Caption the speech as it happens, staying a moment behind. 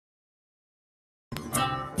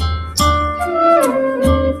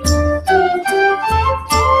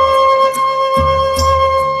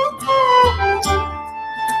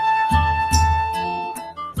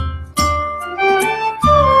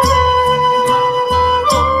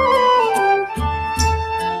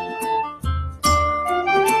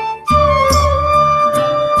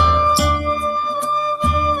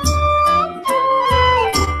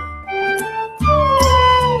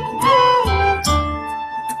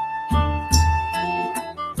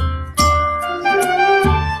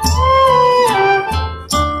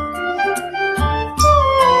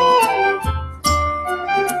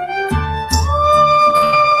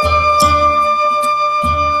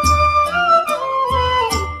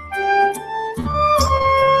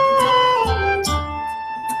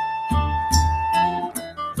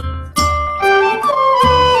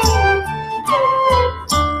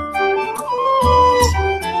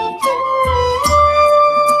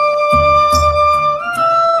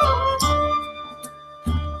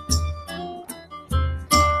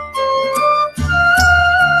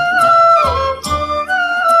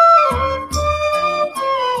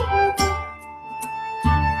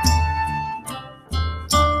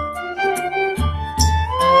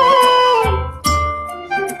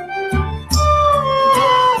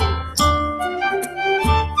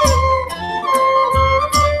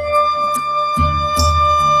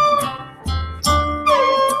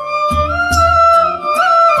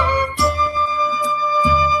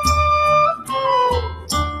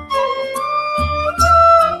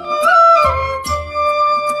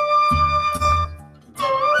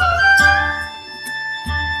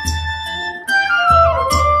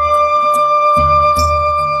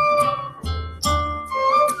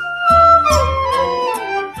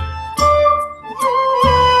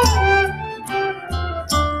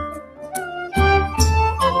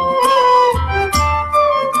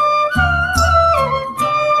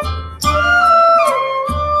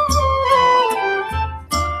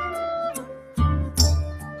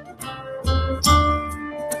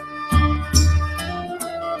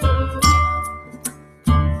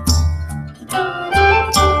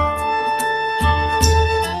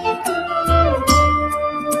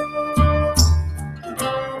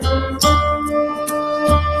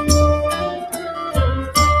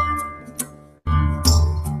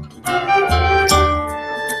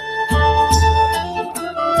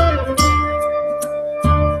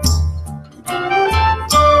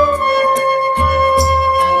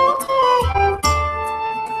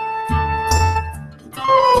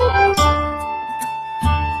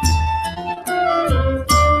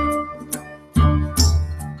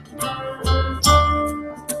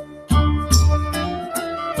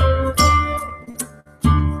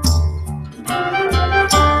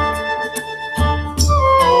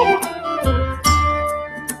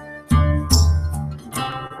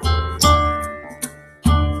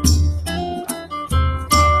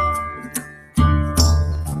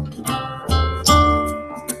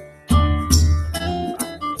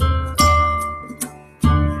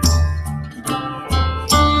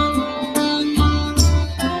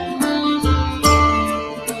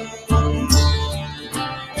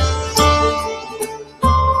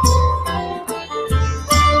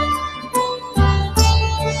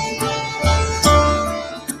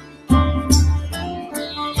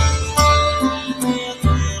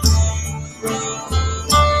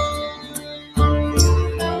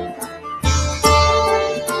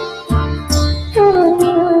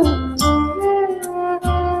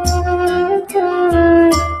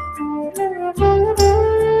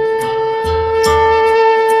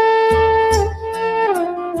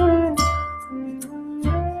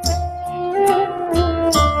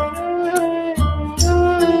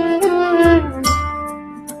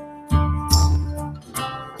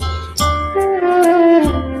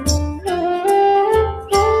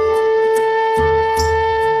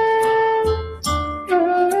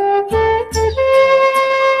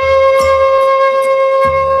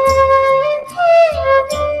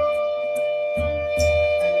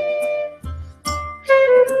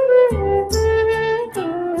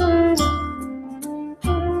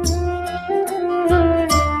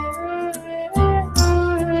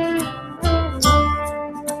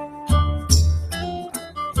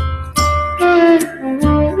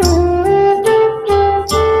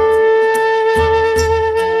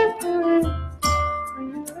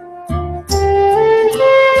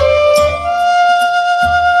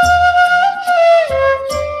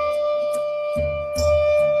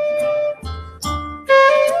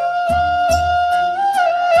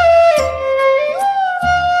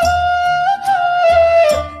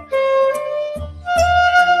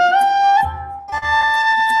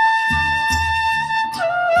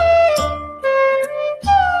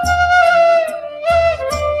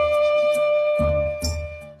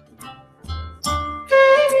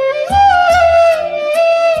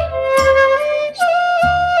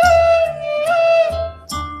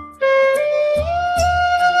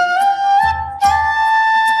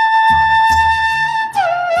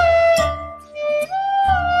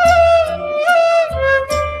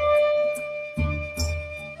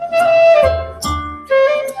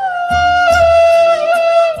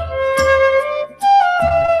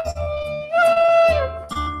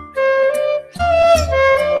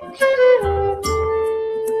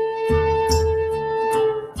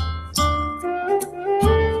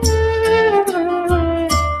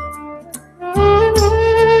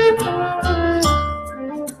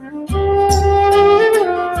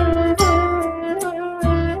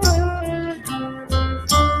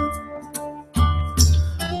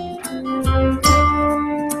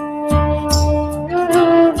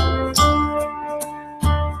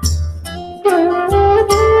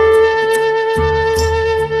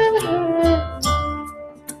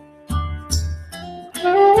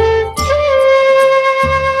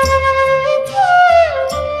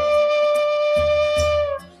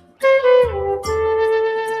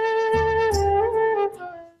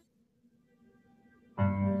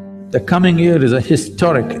The coming year is a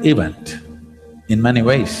historic event in many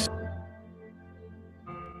ways.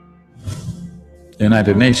 The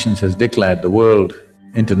United Nations has declared the World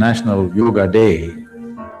International Yoga Day.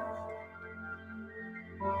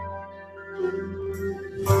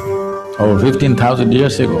 Over 15,000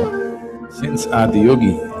 years ago, since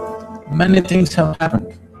Adiyogi, many things have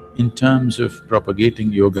happened in terms of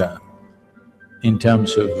propagating yoga, in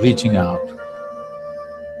terms of reaching out.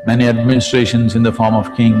 Many administrations in the form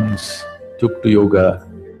of kings took to yoga.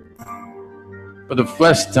 For the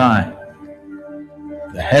first time,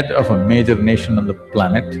 the head of a major nation on the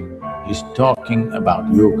planet is talking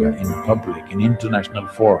about yoga in public, in international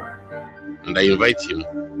fora. And I invite him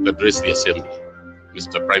to address the assembly,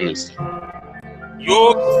 Mr. Prime Minister.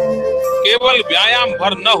 योग केवल व्यायाम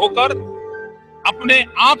भर न होकर अपने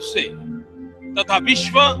आप से तथा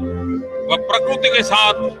विश्व व प्रकृति के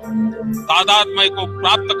साथ तादात्म्य को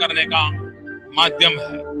प्राप्त करने का माध्यम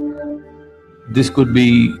है। This could be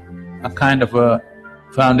a kind of a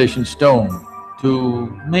foundation stone to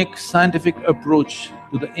make scientific approach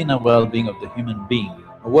to the inner well-being of the human being,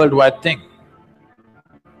 a worldwide thing.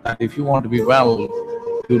 And if you want to be well,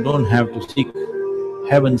 you don't have to seek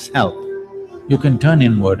heaven's help. You can turn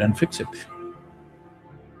inward and fix it.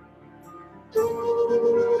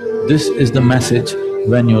 This is the message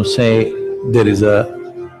when you say there is a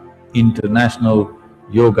International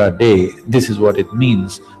Yoga Day. This is what it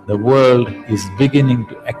means. The world is beginning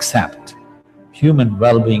to accept human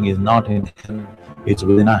well-being is not in heaven, it's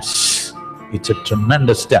within us. It's a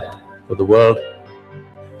tremendous step for the world,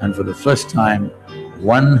 and for the first time,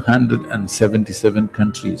 177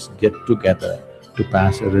 countries get together to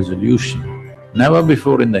pass a resolution. Never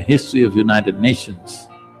before in the history of United Nations,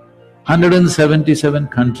 177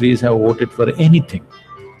 countries have voted for anything.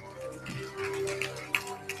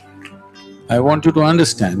 I want you to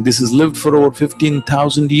understand, this has lived for over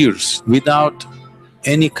 15,000 years without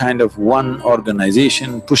any kind of one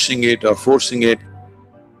organization pushing it or forcing it,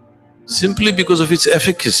 simply because of its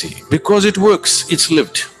efficacy. Because it works, it's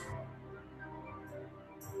lived.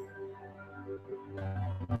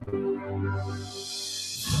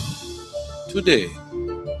 Today,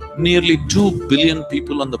 nearly 2 billion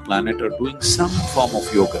people on the planet are doing some form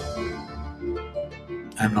of yoga.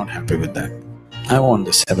 I'm not happy with that. I want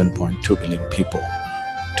the 7.2 billion people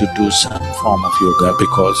to do some form of yoga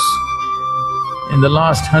because in the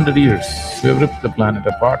last 100 years, we have ripped the planet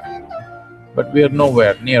apart, but we are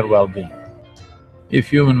nowhere near well-being. If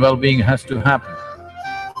human well-being has to happen,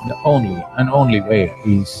 the only way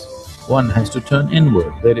is one has to turn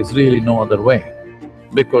inward. There is really no other way,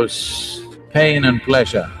 because pain and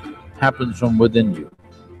pleasure happens from within you.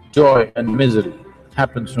 Joy and misery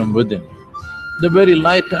happens from within. The very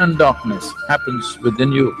light and darkness happens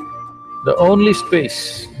within you. The only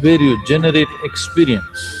space where you generate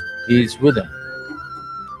experience is within.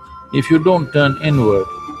 If you don't turn inward,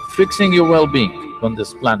 fixing your well-being on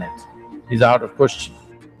this planet is out of question.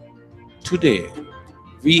 Today,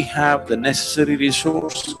 we have the necessary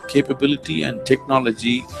resource, capability and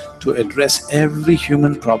technology to address every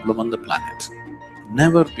human problem on the planet.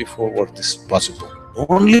 Never before was this possible. The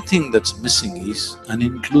only thing that's missing is an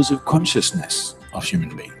inclusive consciousness of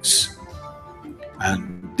human beings.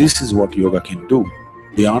 And this is what yoga can do,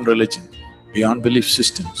 beyond religion, beyond belief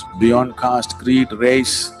systems, beyond caste, creed,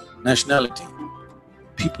 race, nationality.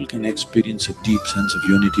 People can experience a deep sense of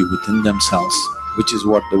unity within themselves, which is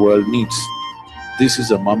what the world needs. This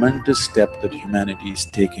is a momentous step that humanity is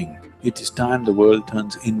taking. It is time the world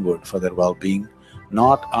turns inward for their well-being,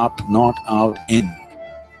 not up, not out, in.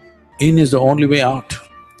 In is the only way out.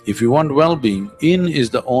 If you want well-being, in is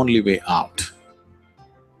the only way out.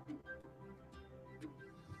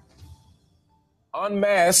 En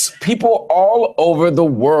masse, people all over the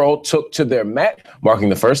world took to their mat, marking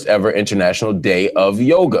the first ever International Day of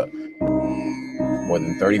Yoga. More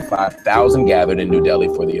than 35,000 gathered in New Delhi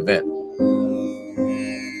for the event.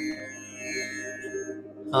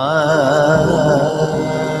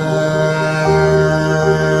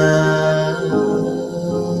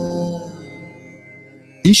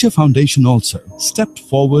 Isha Foundation also stepped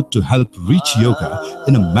forward to help reach yoga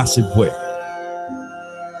in a massive way.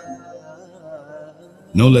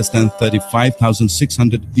 No less than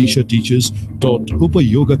 35,600 Isha teachers taught Upa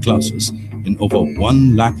Yoga classes in over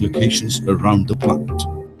 1 lakh locations around the planet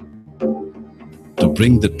to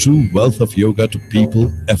bring the true wealth of yoga to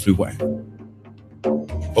people everywhere.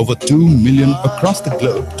 Over 2 million across the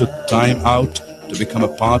globe took time out to become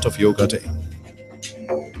a part of Yoga Day.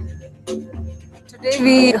 Today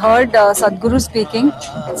we heard Sadhguru speaking.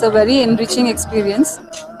 It's a very enriching experience.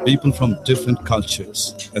 People from different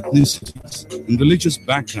cultures, ethnicities, and religious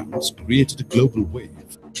backgrounds created a global wave.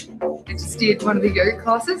 I just did one of the yoga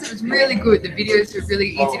classes. It was really good. The videos were really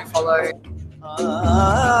easy to follow.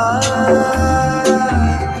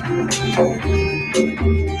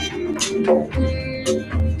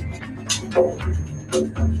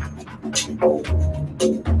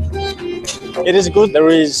 It is good. There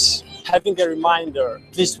is having a reminder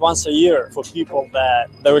at least once a year for people that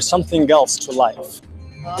there is something else to life.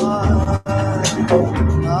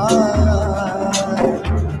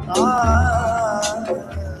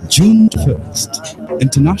 June 1st,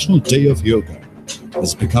 International Day of Yoga,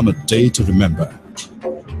 has become a day to remember.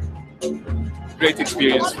 Great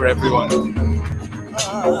experience for everyone.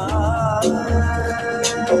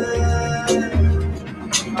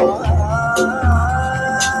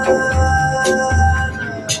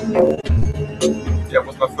 Yeah, it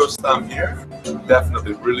was my first time here.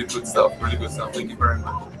 Definitely really good stuff, really good stuff. Thank you very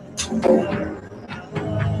much.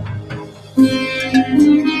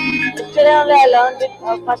 Yesterday only I learned it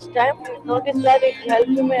first time. Noticed that it helped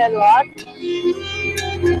me a lot.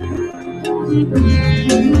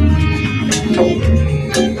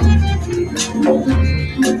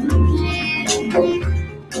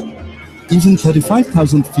 Even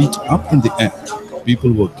 35,000 feet up in the air,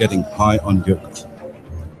 people were getting high on yoga.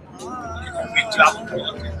 We traveled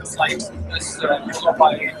in the flight,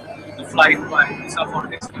 the flight by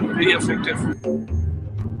someone is really effective.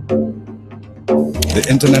 The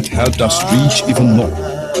internet helped us reach even more.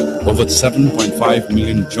 Over 7.5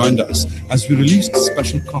 million joined us as we released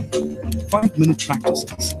special content, 5-minute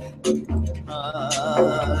practices,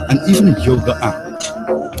 and even a yoga app.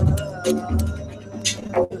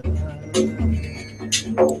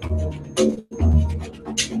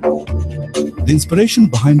 The inspiration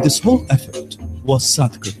behind this whole effort was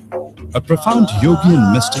Sadhguru, a profound yogi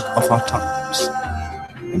and mystic of our times.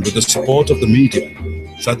 And with the support of the media,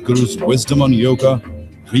 Sadhguru's wisdom on yoga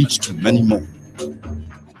reached many more.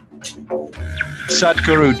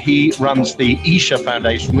 Sadhguru, he runs the Isha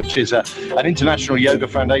Foundation, which is an international yoga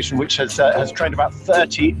foundation which has trained about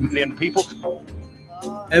 30 million people.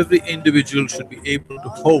 Every individual should be able to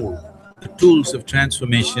hold the tools of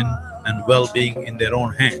transformation and well-being in their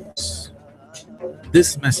own hands.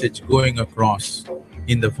 This message going across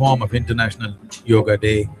in the form of International Yoga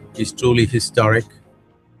Day is truly historic.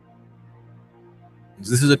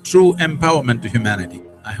 This is a true empowerment to humanity.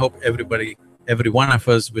 I hope every one of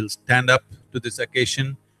us will stand up to this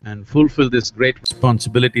occasion and fulfill this great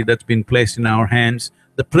responsibility that's been placed in our hands,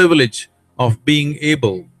 the privilege of being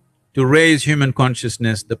able to raise human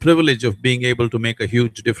consciousness, the privilege of being able to make a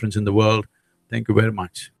huge difference in the world. Thank you very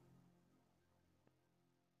much.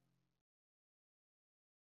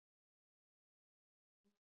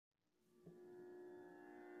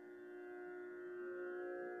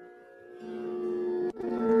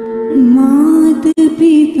 मात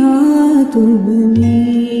पिता तुम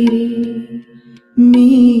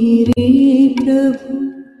मेरे प्रभु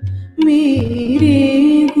मेरे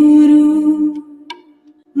गुरु।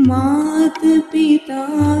 मात पिता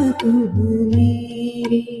तुम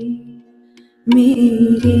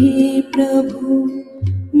मेरे प्रभु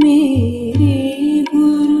मेरे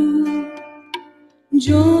गुरु।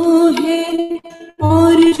 जो है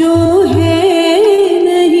और जो है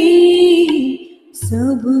नहीं,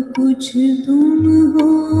 सब कुछ तुम हो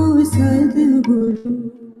सद्गुरु।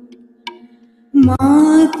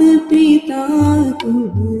 मात पिता तुम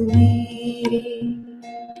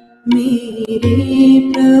मेरे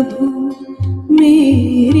प्रभु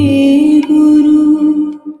मेरे गुरु।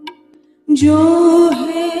 जो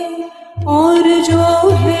है और जो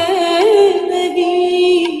है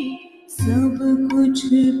नहीं, सब कुछ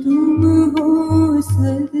तुम हो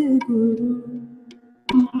सद्गुरु।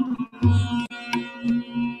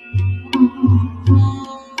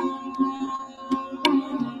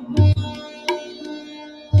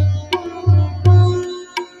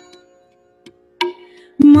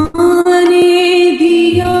 माँ ने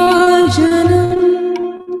दिया जन्म,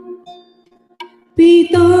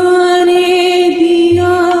 पिता ने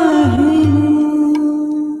दिया है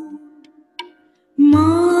नाम।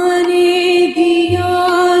 माँ ने दिया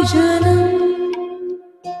जन्म,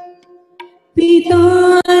 पिता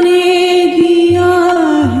ने दिया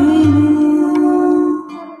है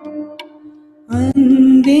नाम।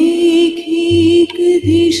 अनदेखी एक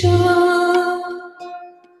दिशा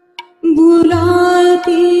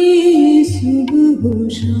बुलाती सुबह हो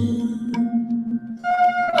शाम।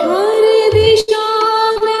 हर दिशा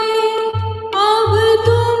में अब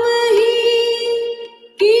तुम ही,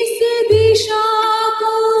 किस दिशा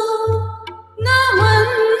को नमन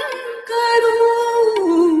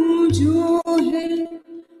करूं। जो है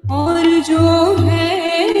और जो है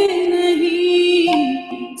नहीं,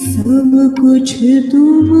 सब कुछ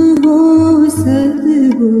तुम हो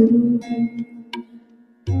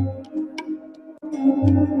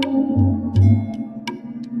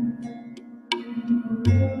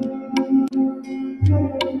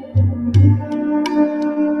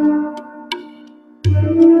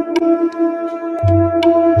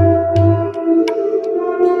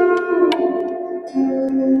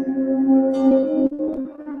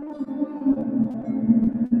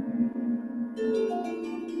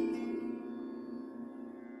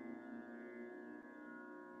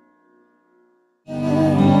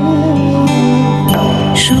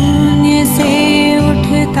शून्य से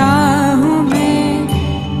उठता हूँ मैं,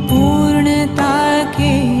 पूर्णता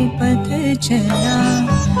के पथ चला,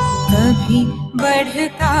 कभी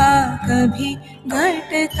बढ़ता कभी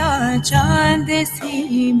घटता, चांद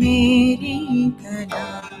सी मेरी कला।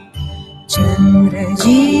 चंद्र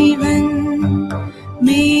जीवन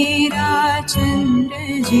मेरा, चंद्र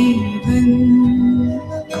जीवन,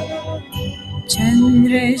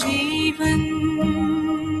 चंद्र जीवन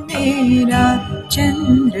मेरा,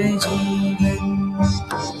 चंद्र जीवन।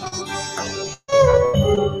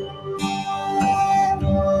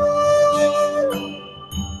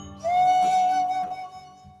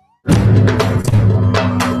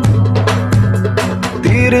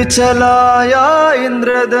 तीर चलाया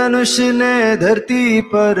इंद्रधनुष ने, धरती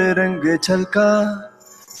पर रंग छलका,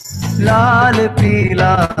 लाल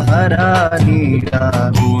पीला हरा नीला,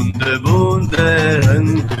 बूंद बूंद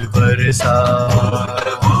रंग बरसा,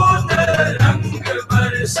 बूंद रंग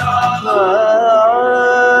बरसा।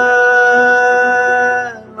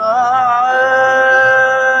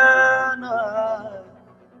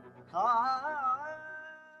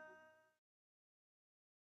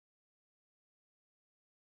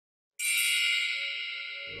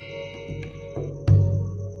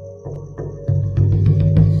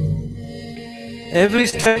 Every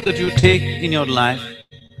step that you take in your life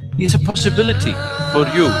is a possibility for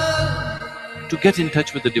you to get in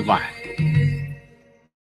touch with the divine.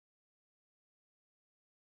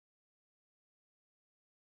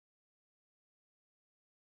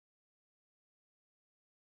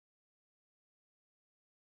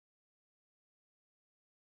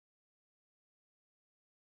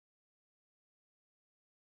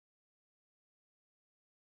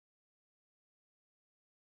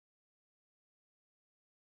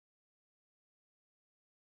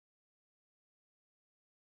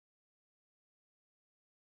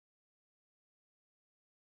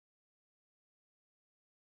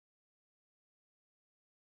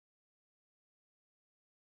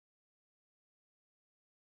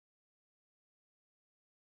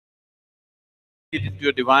 Into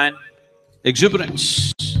your divine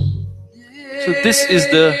exuberance. So this is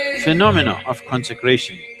the phenomena of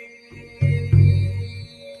consecration.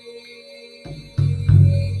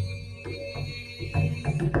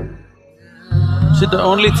 See, the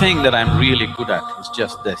only thing that I'm really good at is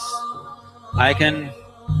just this. I can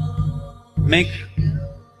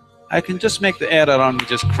just make the air around me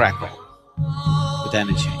just crackle with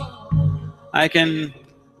energy. I can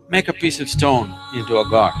make a piece of stone into a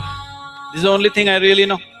god. This is the only thing I really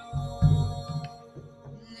know.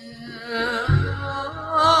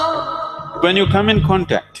 When you come in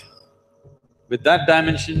contact with that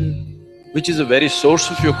dimension, which is the very source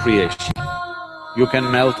of your creation, you can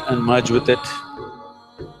melt and merge with it,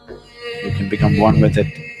 you can become one with it.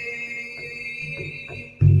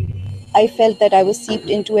 I felt that I was seeped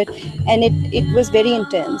into it, and it was very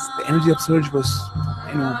intense. The energy upsurge was,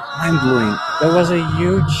 mind-blowing. There was a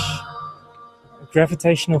huge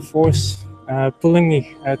gravitational force pulling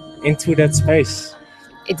me into that space.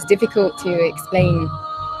 It's difficult to explain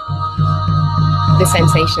the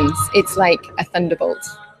sensations. It's like a thunderbolt.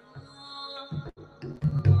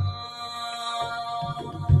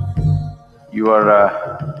 You are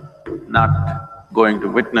not going to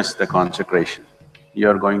witness the consecration, you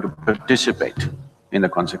are going to participate in the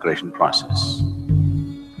consecration process.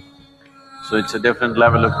 So it's a different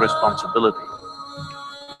level of responsibility,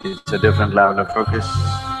 it's a different level of focus,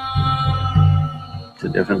 it's a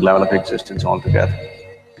different level of existence altogether.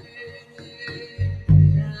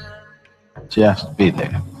 Just be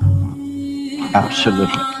there,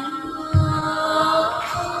 absolutely.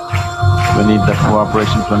 We need that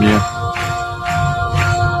cooperation from you.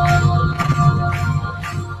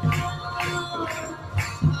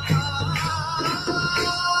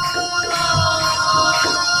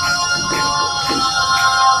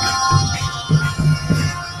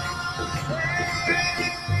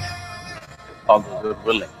 All those who are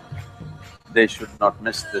willing, they should not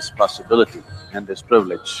miss this possibility and this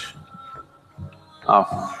privilege of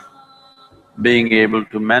being able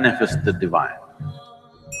to manifest the divine.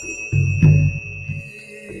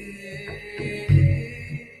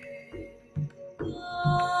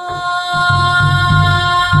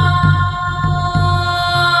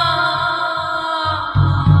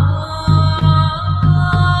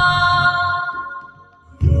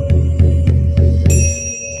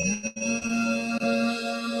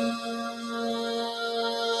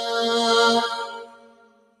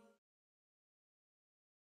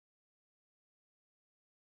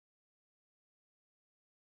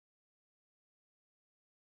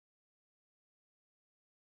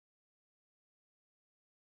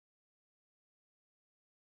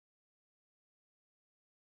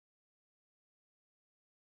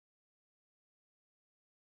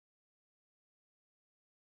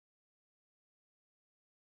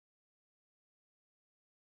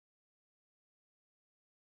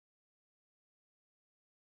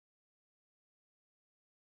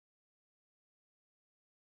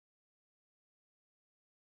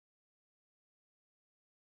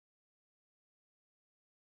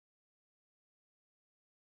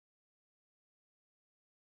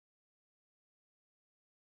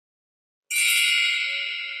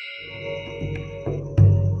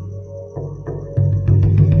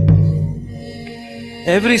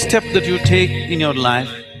 Every step that you take in your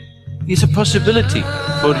life is a possibility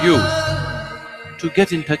for you to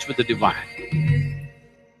get in touch with the divine.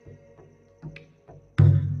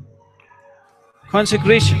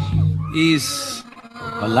 Consecration is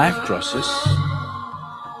a life process.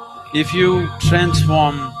 If you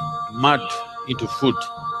transform mud into food,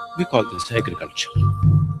 we call this agriculture.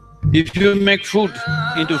 If you make food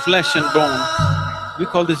into flesh and bone, we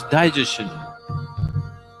call this digestion.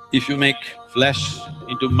 If you make flesh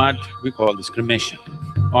into mud, we call this cremation.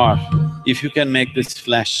 Or if you can make this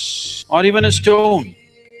flesh or even a stone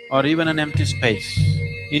or even an empty space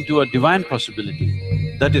into a divine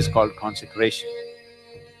possibility, that is called consecration.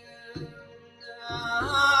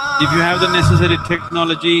 If you have the necessary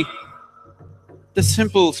technology, the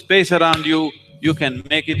simple space around you, you can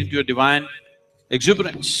make it into a divine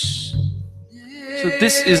exuberance. So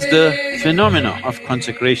this is the phenomena of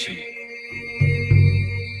consecration.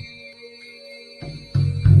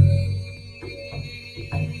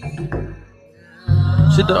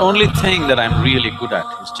 See, the only thing that I'm really good at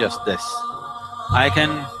is just this. I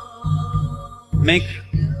can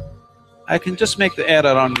just make the air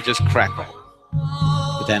around me just crackle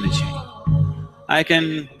with energy. I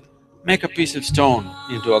can make a piece of stone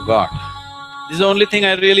into a god. This is the only thing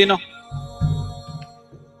I really know.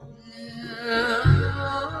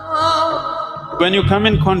 When you come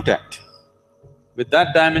in contact with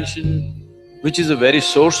that dimension, which is the very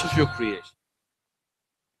source of your creation,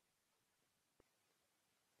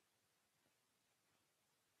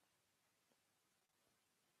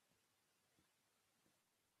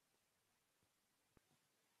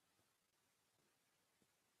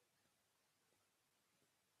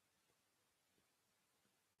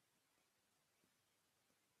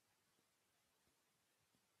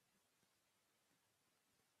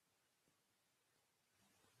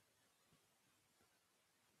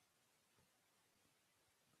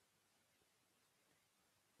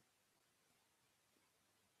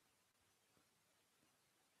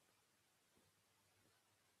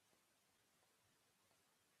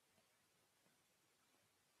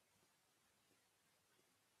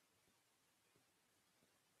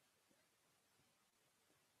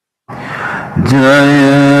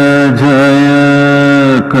 जय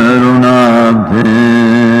जय करुणाब्धे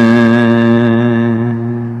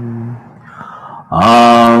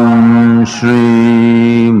ॐ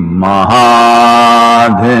Shri Mahadev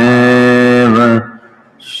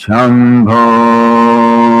Shambho.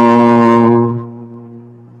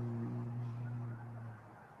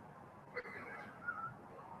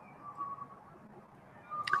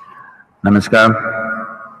 Namaskar.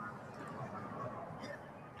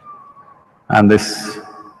 And this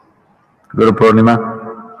Guru Purnima,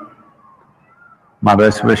 my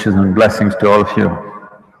best wishes and blessings to all of you.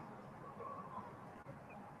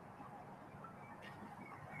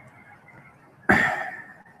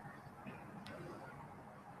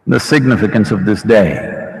 The significance of this day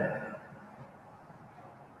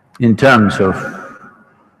in terms of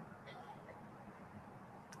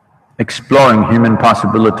exploring human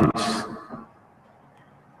possibilities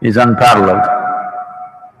is unparalleled,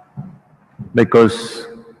 because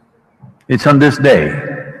it's on this day,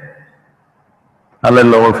 a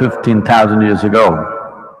little over 15,000 years ago,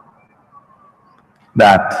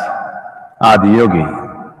 that Adi Yogi,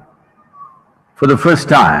 for the first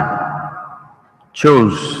time,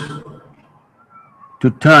 chose to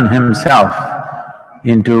turn himself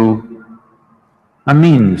into a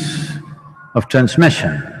means of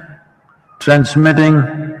transmission, transmitting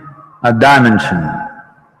a dimension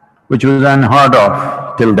which was unheard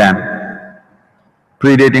of till then,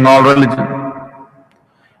 predating all religion,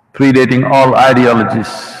 predating all ideologies.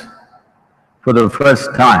 For the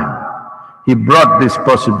first time, he brought this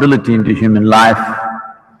possibility into human life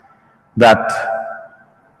that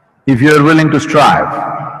if you are willing to strive,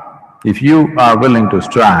 if you are willing to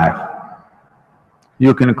strive,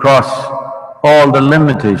 you can cross all the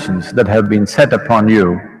limitations that have been set upon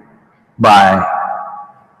you by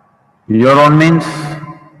your own means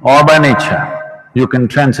or by nature. You can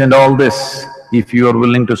transcend all this if you are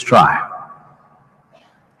willing to strive.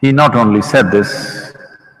 He not only said this,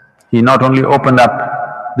 he not only opened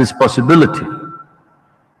up this possibility,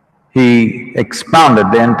 he expounded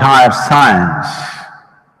the entire science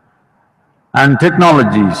and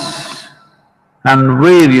technologies and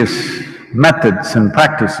various methods and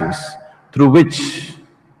practices through which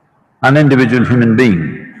an individual human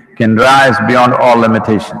being can rise beyond all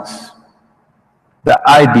limitations. The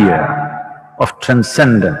idea of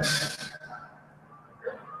transcendence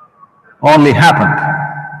only happened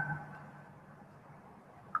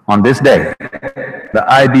on this day. The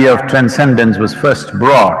idea of transcendence was first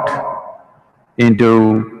brought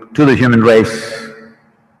to the human race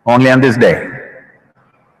only on this day.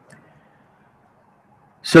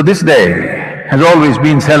 So this day has always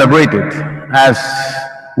been celebrated as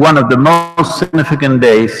one of the most significant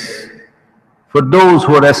days for those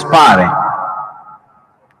who are aspiring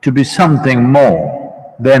to be something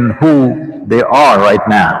more than who they are right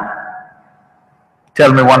now.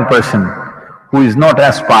 Tell me one person who is not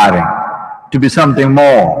aspiring to be something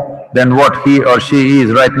more than what he or she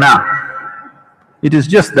is right now. It is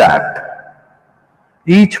just that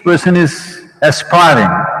each person is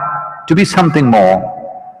aspiring to be something more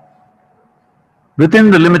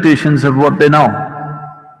within the limitations of what they know.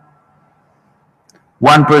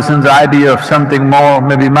 One person's idea of something more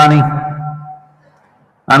may be money,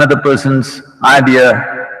 another person's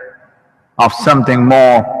idea of something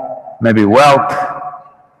more may be wealth,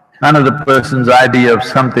 another person's idea of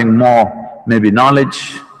something more may be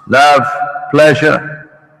knowledge, love, pleasure.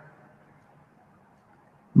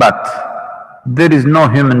 But there is no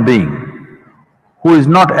human being who is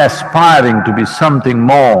not aspiring to be something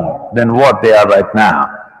more than what they are right now.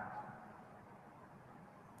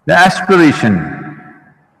 The aspiration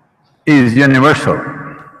is universal.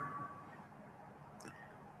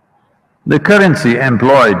 The currency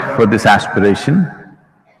employed for this aspiration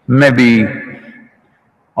may be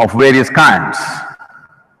of various kinds.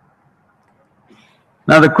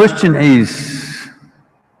 Now the question is,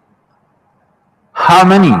 how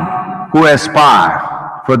many who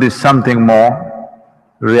aspire for this something more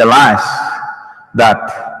realize that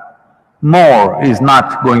more is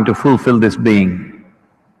not going to fulfill this being?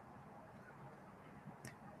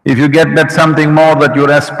 If you get that something more that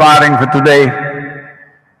you're aspiring for today,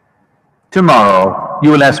 tomorrow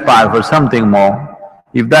you will aspire for something more.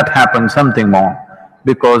 If that happens, something more,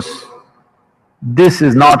 because this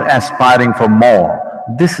is not aspiring for more,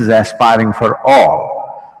 this is aspiring for all.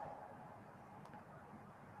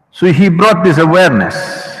 So he brought this awareness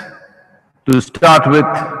to start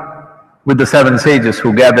with the seven sages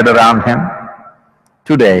who gathered around him.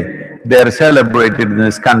 Today, they are celebrated in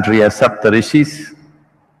this country as Saptarishis,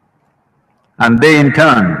 and they in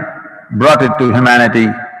turn brought it to humanity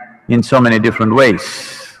in so many different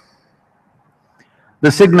ways.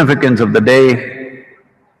 The significance of the day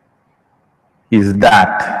is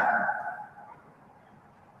that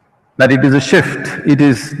it is a shift. It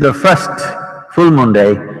is the first full moon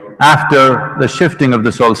day after the shifting of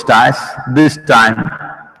the solstice. This time,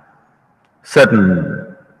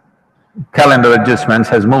 certain calendar adjustments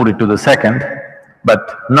has moved it to the second,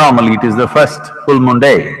 but normally it is the first full moon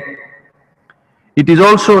day. It is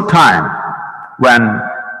also a time when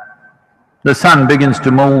the sun begins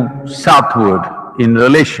to move southward in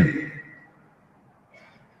relation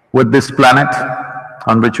with this planet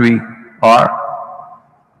on which we are.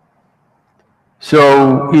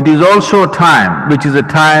 So it is also a time which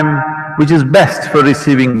is best for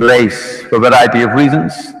receiving grace for a variety of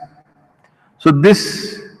reasons. So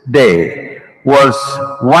this day was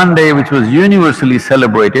one day which was universally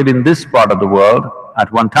celebrated in this part of the world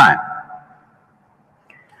at one time.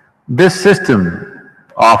 This system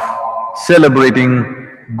of celebrating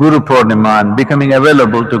Guru Purnima and becoming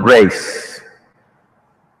available to grace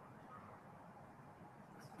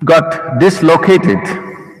got dislocated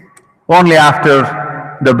only after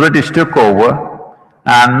the British took over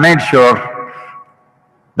and made sure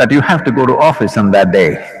that you have to go to office on that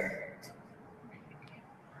day.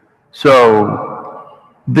 So,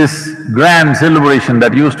 this grand celebration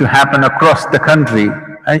that used to happen across the country,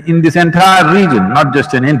 in this entire region, not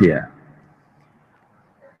just in India,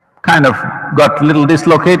 kind of got little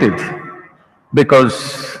dislocated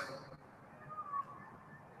because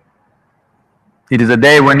it is a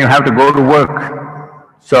day when you have to go to work.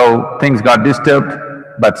 So things got disturbed,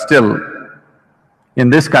 but still,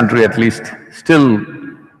 in this country at least, still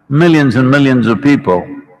millions and millions of people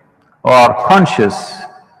are conscious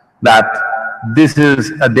that this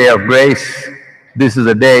is a day of grace, this is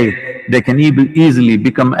a day they can easily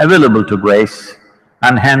become available to grace,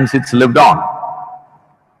 and hence it's lived on.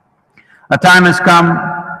 A time has come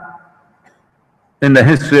in the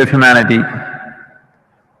history of humanity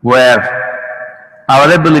where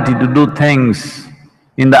our ability to do things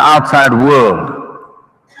in the outside world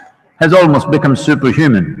has almost become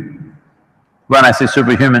superhuman. When I say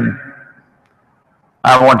superhuman,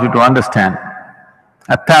 I want you to understand,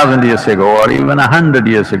 1,000 years ago or even 100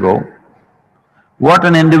 years ago, what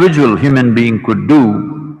an individual human being could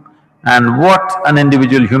do and what an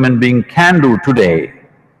individual human being can do today,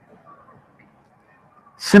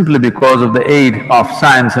 simply because of the aid of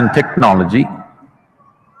science and technology,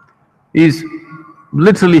 is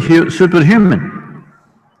literally superhuman.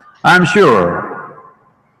 I'm sure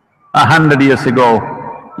 100 years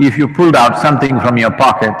ago, if you pulled out something from your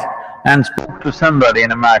pocket and spoke to somebody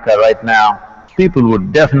in America right now, people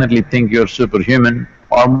would definitely think you're superhuman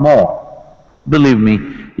or more. Believe me,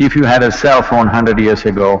 if you had a cell phone 100 years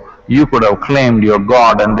ago, you could have claimed you're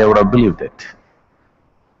God and they would have believed it.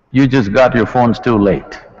 You just got your phones too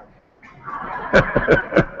late.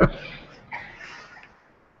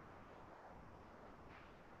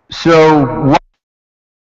 So,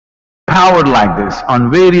 powered like this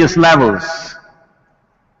on various levels,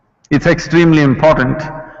 it's extremely important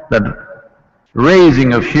that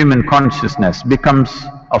raising of human consciousness becomes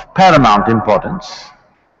of paramount importance.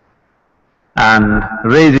 And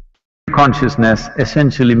raising consciousness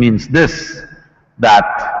essentially means this, that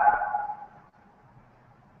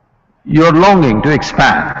you're longing to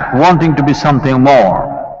expand, wanting to be something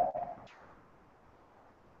more.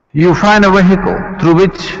 You find a vehicle through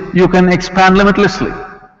which you can expand limitlessly.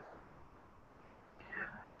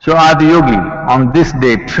 So Adiyogi on this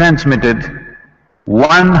day transmitted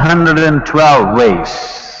 112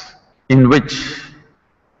 ways in which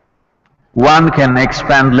one can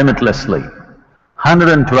expand limitlessly.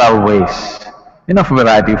 112 ways, enough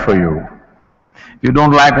variety for you. If you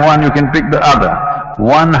don't like one, you can pick the other.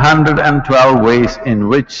 112 ways in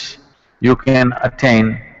which you can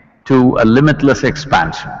attain to a limitless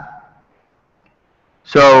expansion.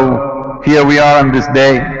 So, here we are on this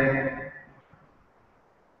day,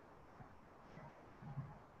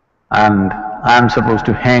 and I'm supposed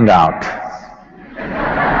to hang out.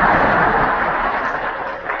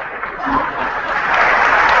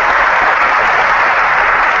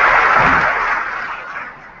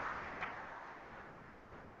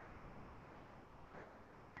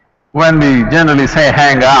 When we generally say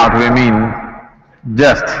hang out, we mean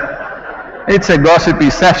just, it's a gossipy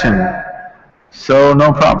session, so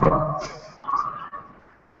no problem.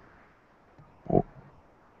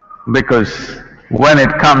 Because when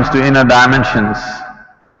it comes to inner dimensions,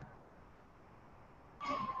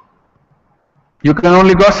 you can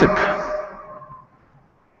only gossip.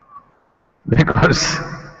 Because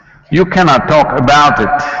you cannot talk about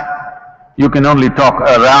it, you can only talk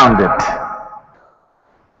around it.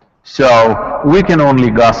 So, we can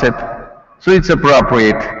only gossip, so it's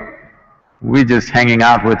appropriate. We're just hanging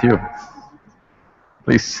out with you.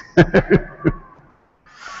 Please.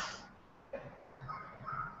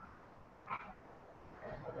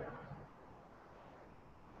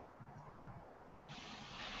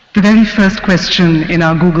 The very first question in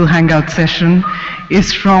our Google Hangout session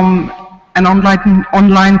is from an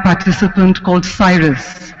online participant called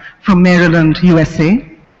Cyrus from Maryland, USA.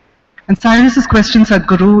 And Cyrus's question,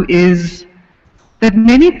 Sadhguru, is that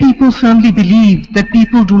many people firmly believe that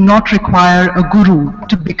people do not require a guru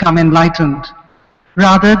to become enlightened.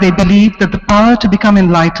 Rather, they believe that the power to become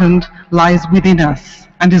enlightened lies within us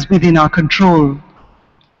and is within our control.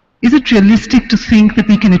 Is it realistic to think that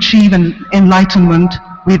we can achieve an enlightenment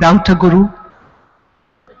without a guru?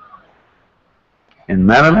 In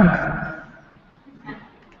Maryland?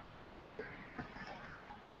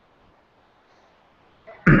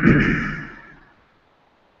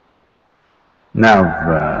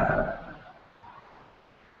 Now,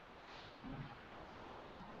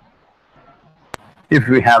 if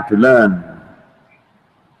we have to learn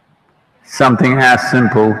something as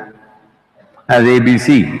simple as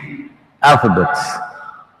ABC, alphabets,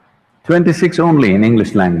 26 only in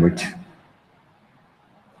English language.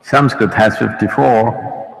 Sanskrit has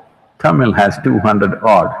 54, Tamil has 200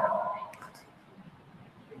 odd.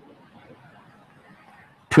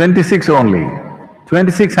 26 only,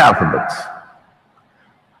 26 alphabets.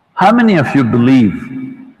 How many of you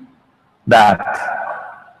believe that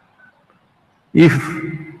if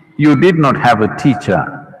you did not have a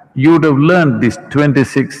teacher, you would have learned these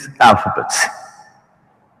 26 alphabets?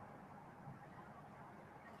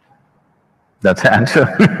 That's the answer.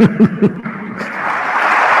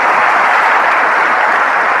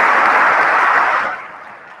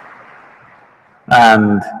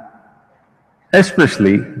 And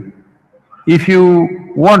especially if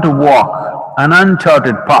you want to walk an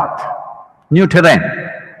uncharted path, new terrain,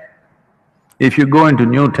 if you go into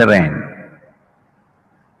new terrain,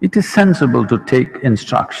 it is sensible to take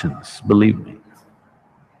instructions, believe me.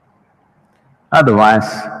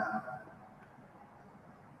 Otherwise,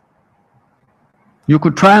 you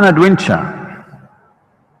could try an adventure,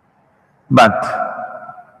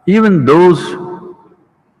 but even those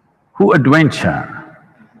who adventure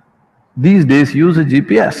these days use a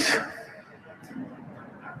GPS.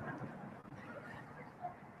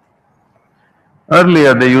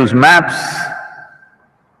 Earlier they used maps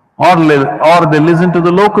or they listen to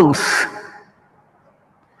the locals.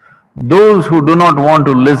 Those who do not want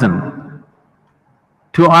to listen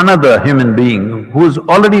to another human being who's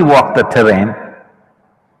already walked the terrain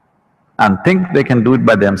and think they can do it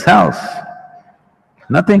by themselves,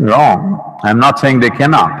 nothing wrong. I'm not saying they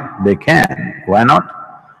cannot, they can. Why not?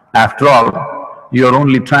 After all, you're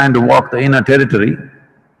only trying to walk the inner territory.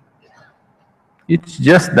 It's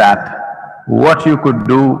just that what you could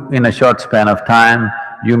do in a short span of time,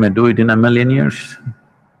 you may do it in a million years.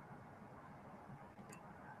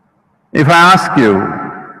 If I ask you,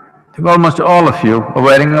 I think almost all of you are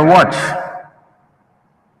wearing a watch.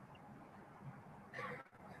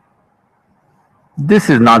 This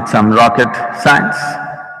is not some rocket science,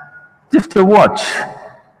 just a watch.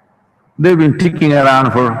 They've been ticking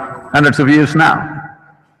around for hundreds of years now.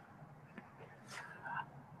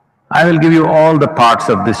 I will give you all the parts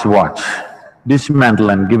of this watch, dismantle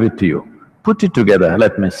and give it to you. Put it together,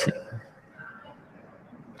 let me see.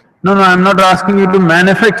 No, I'm not asking you to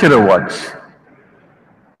manufacture a watch.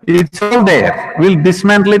 It's all there. We'll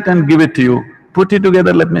dismantle it and give it to you. Put it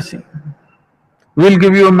together, let me see. We'll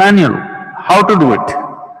give you a manual, how to do it.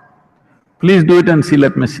 Please do it and see,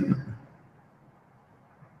 let me see.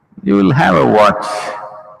 You will have a watch,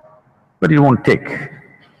 but it won't take.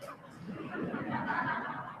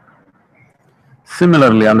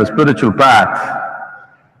 Similarly, on the spiritual path,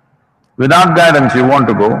 without guidance you want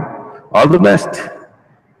to go, all the best.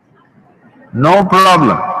 No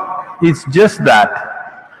problem. It's just that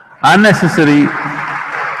unnecessary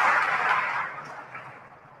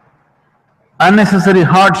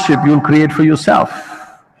hardship you'll create for yourself.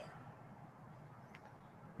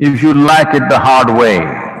 If you like it the hard way,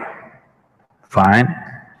 fine.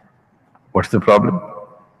 What's the problem?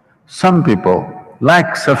 Some people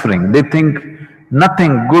like suffering, they think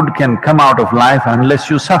nothing good can come out of life unless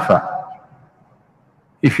you suffer.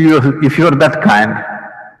 If you're that kind,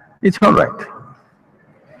 it's all right.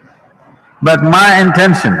 But my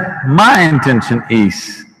intention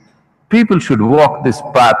is, people should walk this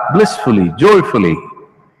path blissfully, joyfully,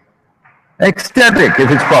 ecstatic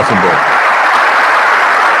if it's possible.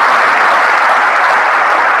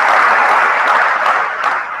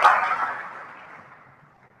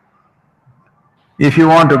 If you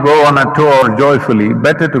want to go on a tour joyfully,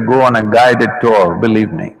 better to go on a guided tour,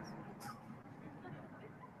 believe me.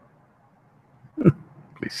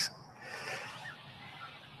 Please.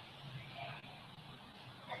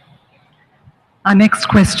 Our next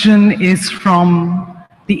question is from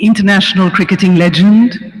the international cricketing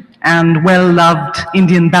legend and well-loved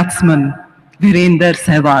Indian batsman, Virender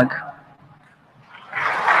Sehwag.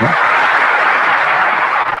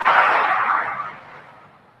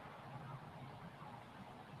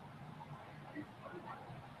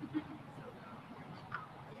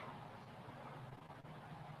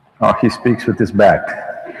 Oh, he speaks with his bat.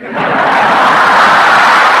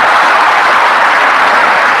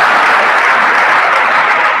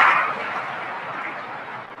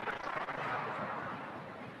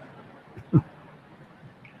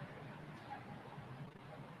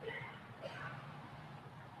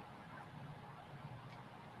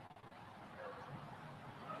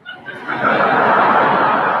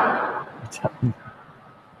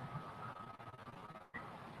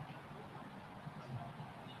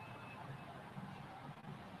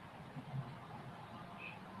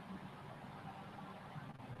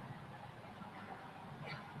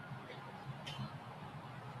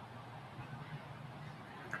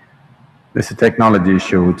 This is a technology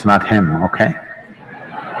issue, it's not him, okay?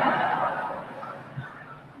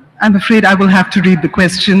 I'm afraid I will have to read the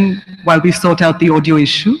question while we sort out the audio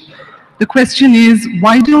issue. The question is,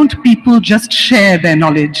 why don't people just share their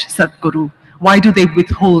knowledge, Sadhguru? Why do they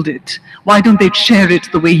withhold it? Why don't they share it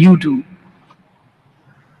the way you do?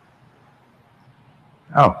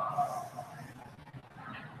 Oh.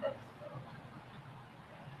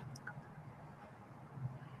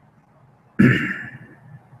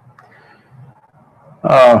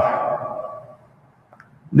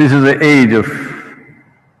 This is the age of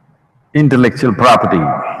intellectual property.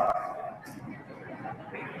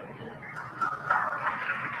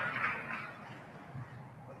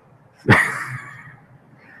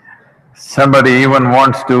 Somebody even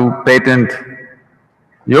wants to patent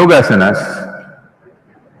yogasanas.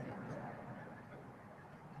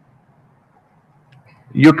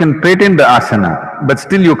 You can patent the asana, but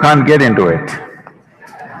still you can't get into it.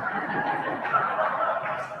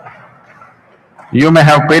 You may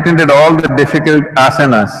have patented all the difficult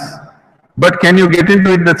asanas, but can you get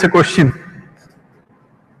into it, that's a question.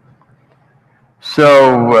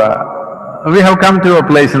 So, we have come to a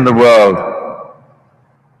place in the world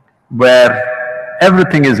where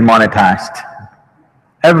everything is monetized,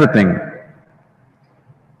 everything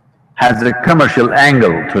has a commercial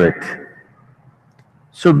angle to it.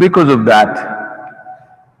 So because of that,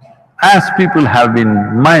 as people have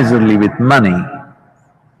been miserly with money,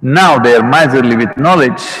 now they are miserly with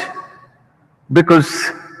knowledge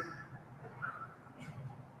because,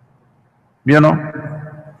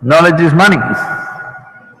 knowledge is money.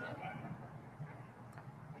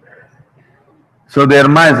 So they are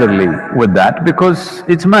miserly with that because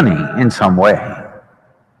it's money in some way.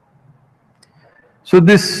 So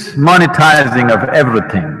this monetizing of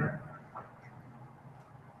everything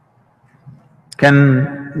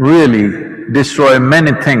can really destroy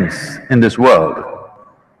many things in this world.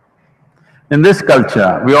 In this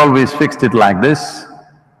culture, we always fixed it like this: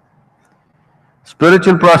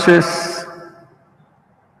 spiritual process,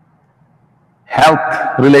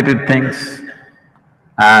 health-related things,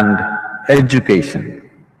 and education.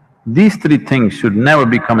 These three things should never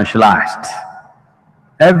be commercialized.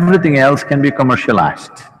 Everything else can be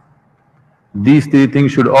commercialized. These three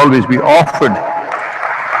things should always be offered.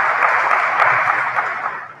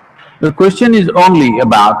 The question is only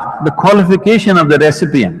about the qualification of the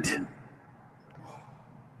recipient.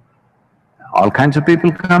 All kinds of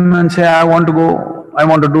people come and say, I want to go, I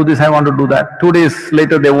want to do this, I want to do that. 2 days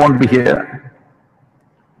later, they won't be here.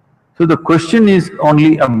 So the question is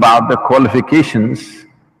only about the qualifications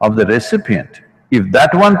of the recipient. If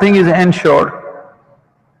that one thing is ensured,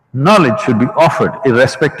 knowledge should be offered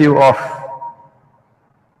irrespective of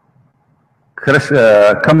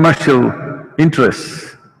commercial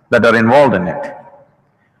interests that are involved in it.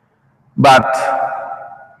 But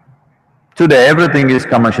today everything is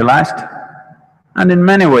commercialized, and in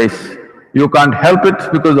many ways you can't help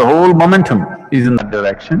it because the whole momentum is in that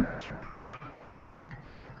direction.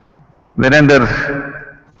 Virender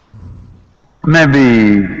may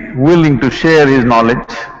be willing to share his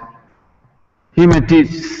knowledge. He may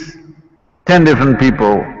teach 10 different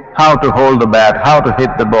people how to hold the bat, how to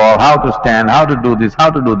hit the ball, how to stand, how to do this, how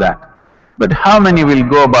to do that. But how many will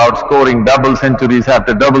go about scoring double centuries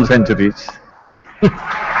after double centuries?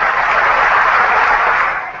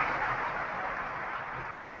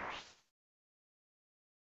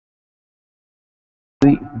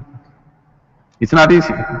 It's not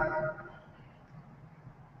easy.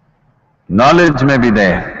 Knowledge may be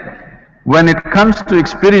there. When it comes to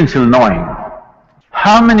experiential knowing,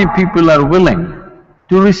 how many people are willing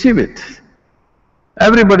to receive it?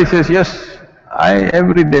 Everybody says, yes, I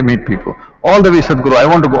every day meet people. All the way, Sadhguru, I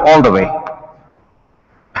want to go all the way.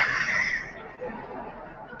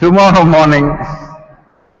 Tomorrow morning,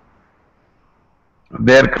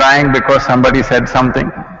 they're crying because somebody said something,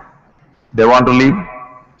 they want to leave.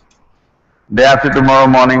 Day after tomorrow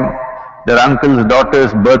morning, their uncle's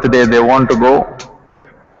daughter's birthday, they want to go.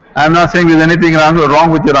 I'm not saying there's anything wrong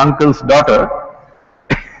with your uncle's daughter.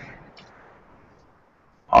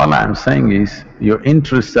 All I'm saying is, your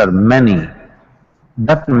interests are many.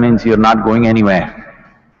 That means you're not going anywhere.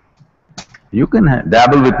 You can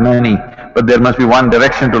dabble with many, but there must be one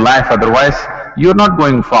direction to life, otherwise you're not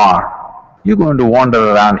going far. You're going to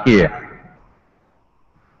wander around here.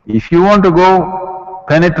 If you want to go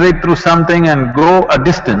penetrate through something and go a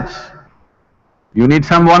distance, you need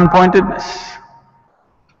some one-pointedness.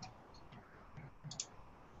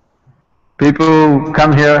 People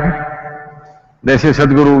come here, they say,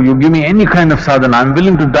 Sadhguru, you give me any kind of sadhana, I'm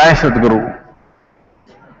willing to die, Sadhguru.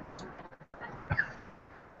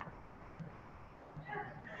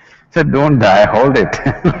 Said, don't die, hold it.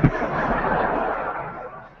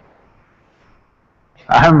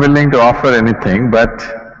 I'm willing to offer anything, but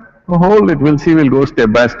hold it, we'll see, we'll go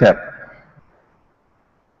step by step.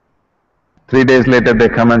 3 days later they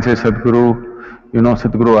come and say, Sadhguru,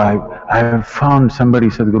 Sadhguru, I have found somebody,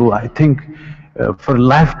 Sadhguru, I think for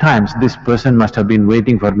lifetimes this person must have been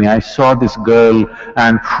waiting for me. I saw this girl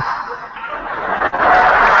and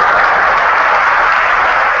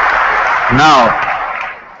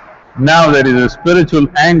now there is a spiritual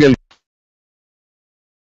angle.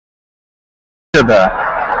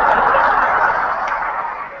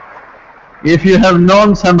 If you have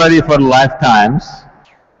known somebody for lifetimes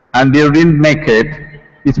and they didn't make it,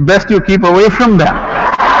 it's best you keep away from them.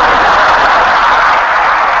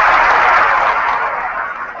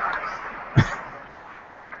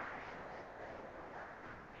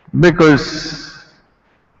 Because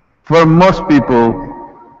for most people,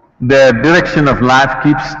 their direction of life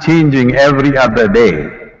keeps changing every other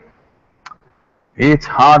day. It's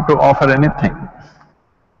hard to offer anything.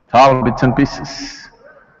 It's all bits and pieces.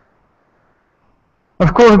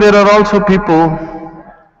 Of course, there are also people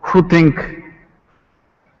who think,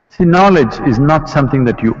 see, knowledge is not something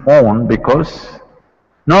that you own, because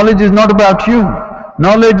knowledge is not about you.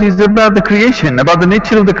 Knowledge is about the creation, about the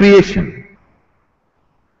nature of the creation.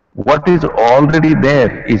 What is already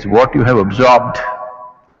there is what you have absorbed.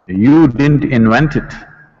 You didn't invent it,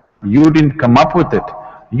 you didn't come up with it,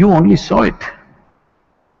 you only saw it.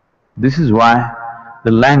 This is why the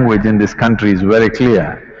language in this country is very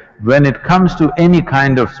clear. When it comes to any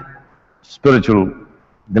kind of spiritual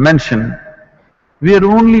dimension, we are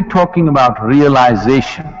only talking about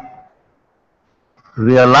realization.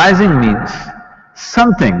 Realizing means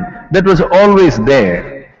something that was always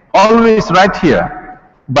there, always right here,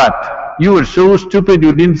 but you were so stupid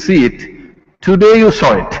you didn't see it. Today you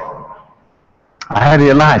saw it. I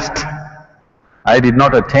realized. I did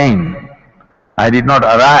not attain. I did not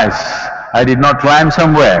arise. I did not climb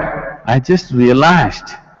somewhere. I just realized.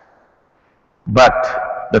 But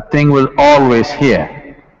the thing was always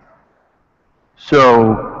here.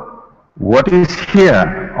 So, what is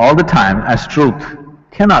here all the time as truth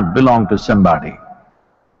cannot belong to somebody.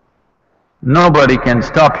 Nobody can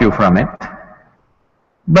stop you from it.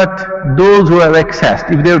 But those who are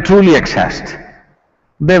accessed, if they are truly accessed,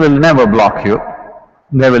 they will never block you,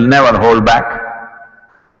 they will never hold back.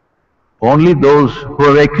 Only those who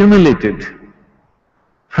have accumulated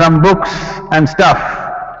from books and stuff,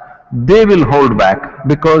 they will hold back,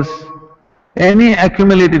 because any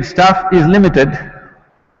accumulated stuff is limited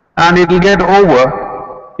and it'll get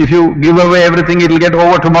over. If you give away everything, it'll get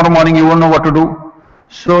over tomorrow morning, you won't know what to do.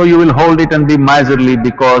 So you will hold it and be miserly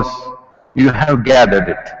because you have gathered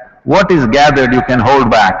it. What is gathered you can hold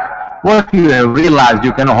back. What you have realized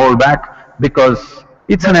you can hold back, because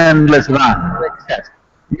it's an endless run.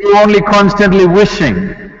 You're only constantly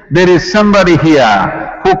wishing there is somebody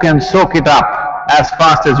here who can soak it up as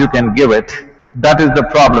fast as you can give it. That is the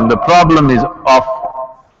problem. The problem is of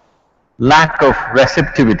lack of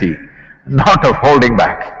receptivity, not of holding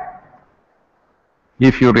back,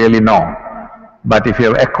 if you really know. But if you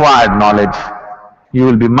have acquired knowledge, you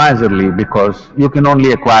will be miserly because you can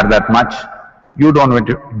only acquire that much. You don't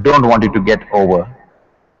want it to get over.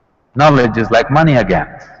 Knowledge is like money again.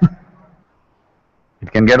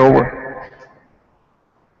 It can get over.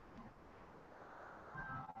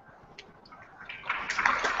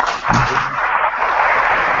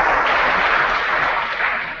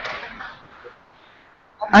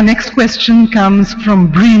 Our next question comes from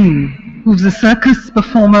Breen, who's a circus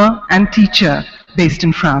performer and teacher based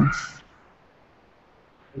in France.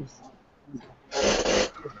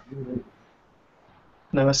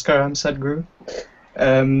 Namaskar, I'm Sadhguru.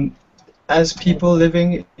 As people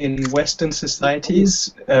living in Western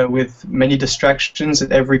societies with many distractions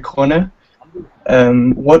at every corner,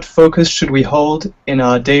 what focus should we hold in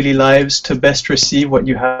our daily lives to best receive what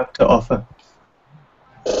you have to offer?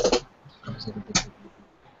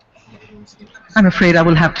 I'm afraid I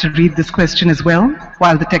will have to read this question as well,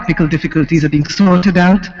 while the technical difficulties are being sorted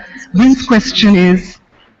out. Breen's question is,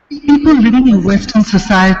 people living in Western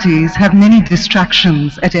societies have many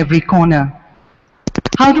distractions at every corner.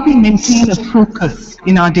 How do we maintain a focus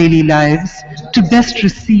in our daily lives to best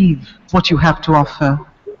receive what you have to offer?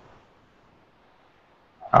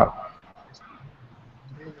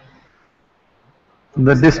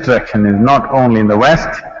 The distraction is not only in the West,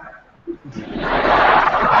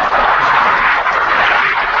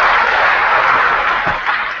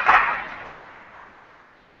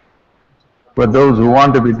 for those who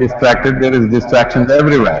want to be distracted, there is distractions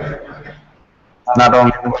everywhere, not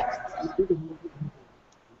only in the West.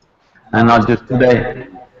 And not just today.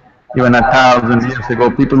 Even 1,000 years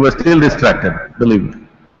ago, people were still distracted, believe me.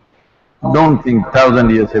 Don't think 1,000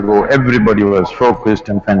 years ago everybody was focused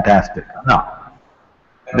and fantastic. No.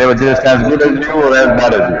 They were just as good as you or as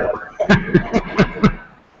bad as you.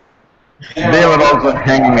 They were also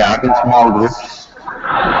hanging out in small groups.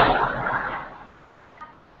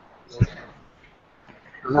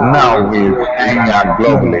 Now we're hanging out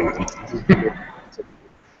globally.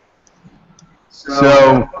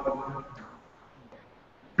 So,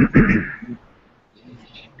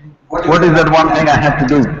 what is that one thing I have to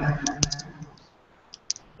do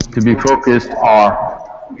to be focused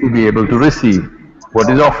or to be able to receive what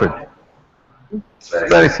is offered?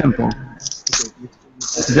 Very simple.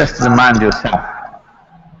 Just remind yourself,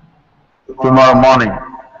 tomorrow morning,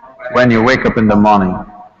 when you wake up in the morning,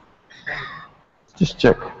 just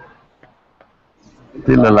check,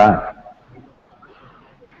 still alive.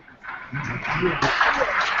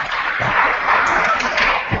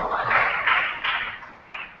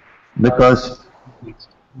 Because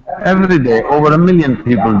every day over 1 million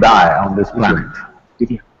people die on this planet.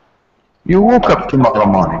 You woke up tomorrow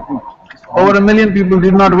morning. Over 1 million people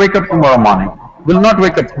did not wake up tomorrow morning, will not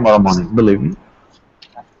wake up tomorrow morning, believe me.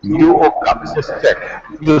 You woke up, just check,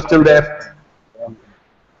 you're still there.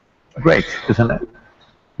 Great, isn't it?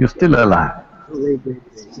 You're still alive.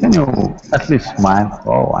 Can you at least smile?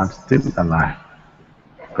 Oh, I'm still alive.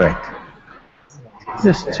 Great.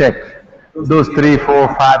 Just check those 3,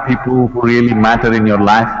 4, 5 people who really matter in your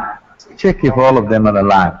life. Check if all of them are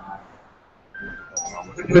alive.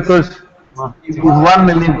 Because if 1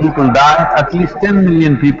 million people die, at least 10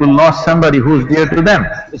 million people lost somebody who's dear to them,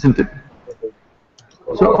 isn't it?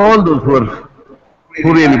 So all those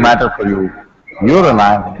who really matter for you, you're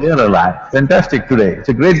alive, they're alive. Fantastic today. It's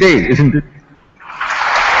a great day, isn't it?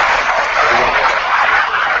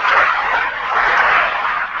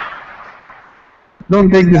 Don't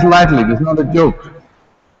take this lightly, this is not a joke.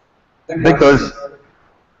 Because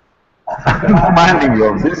I'm reminding you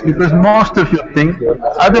of this because most of you think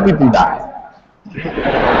other people die.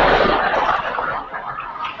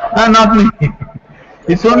 No, not me.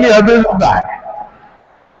 It's only others who die.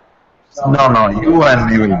 No, you and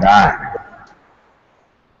me will die.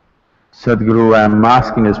 Sadhguru, I'm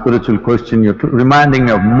asking a spiritual question, you're reminding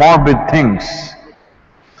me of morbid things.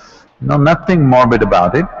 No, nothing morbid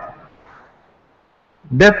about it.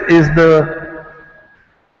 Death is the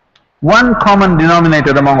one common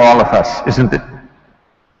denominator among all of us, isn't it?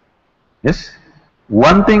 Yes?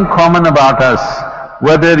 One thing common about us,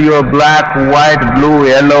 whether you're black, white, blue,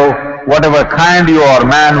 yellow, whatever kind you are,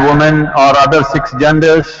 man, woman or other 6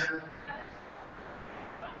 genders,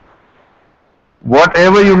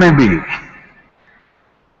 whatever you may be,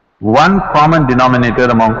 one common denominator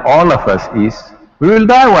among all of us is, we will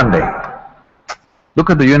die one day. Look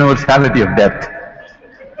at the universality of death.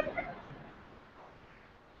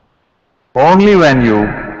 Only when you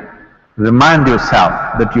remind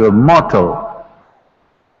yourself that you are mortal,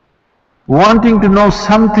 wanting to know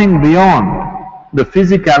something beyond the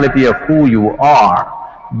physicality of who you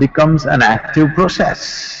are becomes an active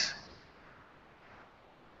process.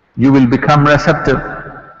 You will become receptive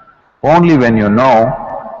only when you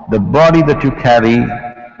know the body that you carry,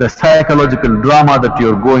 the psychological drama that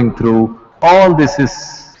you're going through, all this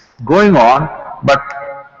is going on, but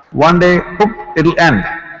one day, whoop, it'll end.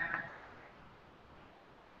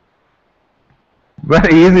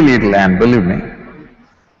 Very easily it'll end, believe me.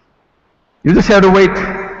 You just have to wait.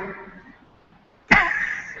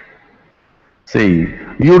 See,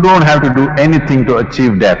 you don't have to do anything to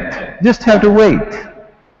achieve death, just have to wait.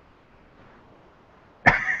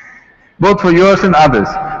 Both for yours and others.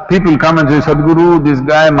 People come and say, Sadhguru, this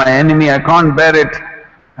guy, my enemy, I can't bear it.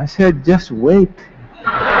 I said, just wait.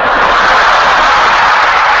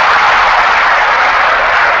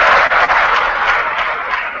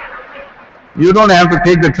 You don't have to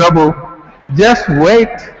take the trouble, just wait.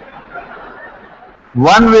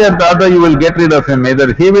 One way or the other you will get rid of him,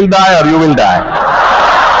 either he will die or you will die.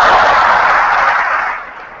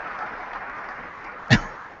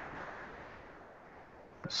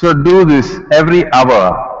 So do this every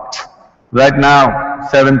hour. Right now,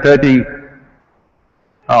 7:30,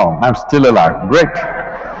 oh, I'm still alive, great.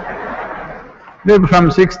 Maybe from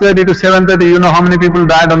 6:30 to 7:30, you know how many people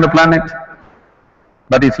died on the planet?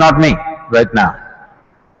 But it's not me right now.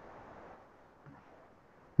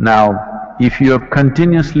 Now, if you're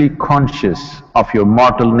continuously conscious of your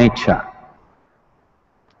mortal nature,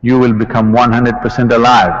 you will become 100%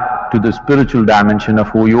 alive to the spiritual dimension of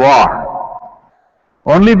who you are.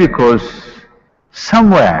 Only because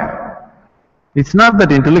somewhere, it's not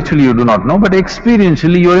that intellectually you do not know, but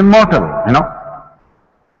experientially you're immortal, you know.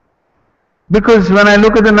 Because when I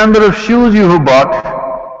look at the number of shoes you have bought,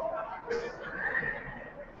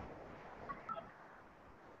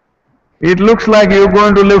 it looks like you're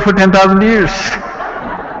going to live for 10,000 years.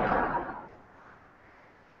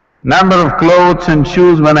 Number of clothes and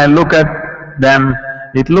shoes, when I look at them,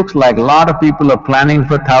 it looks like a lot of people are planning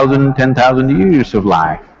for 1,000, 10,000 years of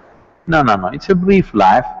life. No, it's a brief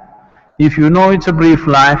life. If you know it's a brief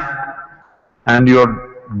life and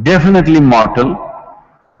you're definitely mortal,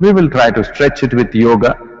 we will try to stretch it with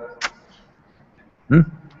yoga.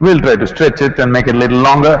 We'll try to stretch it and make it a little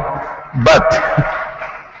longer, but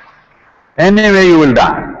anyway you will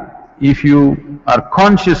die. If you are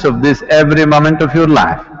conscious of this every moment of your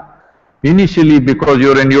life, initially because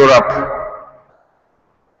you're in Europe,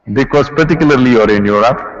 because particularly you're in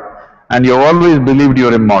Europe, and you've always believed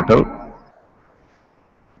you're immortal,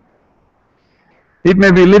 it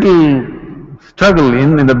may be a little struggle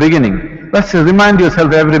in the beginning, but remind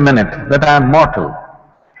yourself every minute that I'm mortal.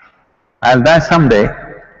 I'll die someday,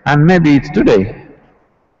 and maybe it's today.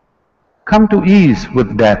 Come to ease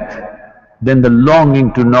with death. Then the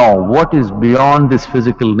longing to know what is beyond this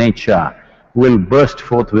physical nature will burst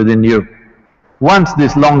forth within you. Once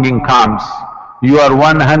this longing comes, you are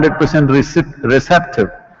 100% receptive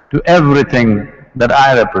to everything that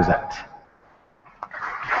I represent.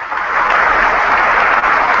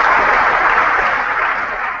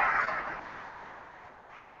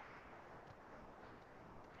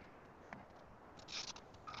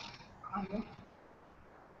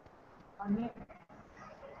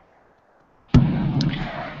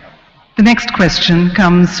 The next question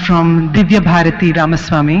comes from Divya Bharati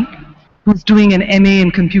Ramaswamy, who's doing an MA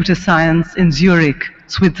in Computer Science in Zurich,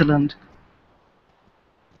 Switzerland.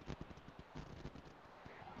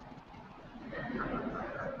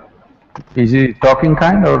 Is he talking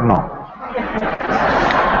kind or no?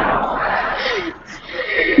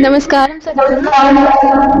 Namaskaram, Sadhguru.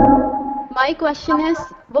 My question is,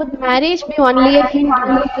 would marriage be only a hint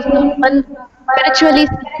to someone spiritually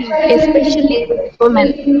seeking, especially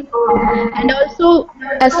women? And also,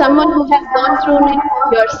 as someone who has gone through it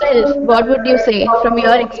yourself, what would you say from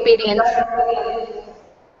your experience?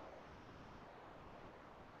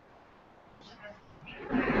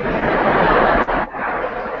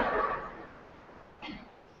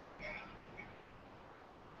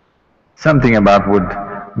 Something about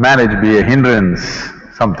would marriage be a hindrance,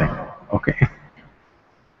 something, okay.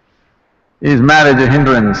 Is marriage a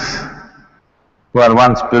hindrance for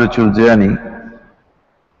one's spiritual journey?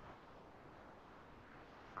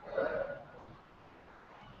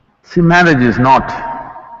 See, marriage is not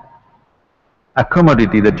a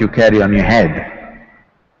commodity that you carry on your head,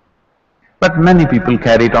 but many people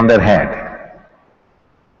carry it on their head.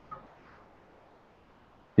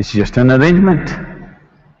 It's just an arrangement,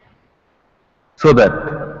 so that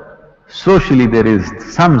socially there is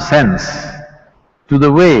some sense to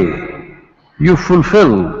the way you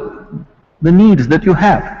fulfill the needs that you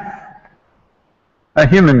have. A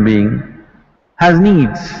human being has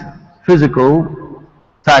needs, physical,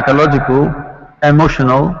 psychological,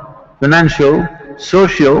 emotional, financial,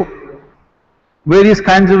 social, various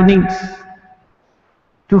kinds of needs.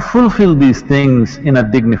 To fulfill these things in a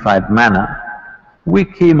dignified manner, we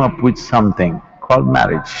came up with something called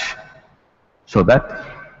marriage, so that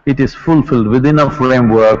it is fulfilled within a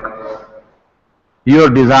framework. Your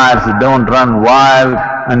desires don't run wild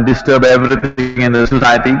and disturb everything in the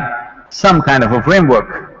society, some kind of a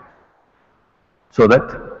framework, so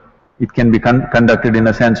that it can be conducted in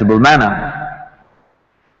a sensible manner.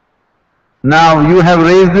 Now you have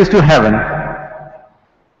raised this to heaven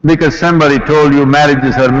because somebody told you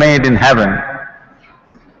marriages are made in heaven.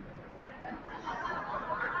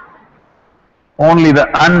 Only the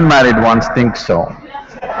unmarried ones think so.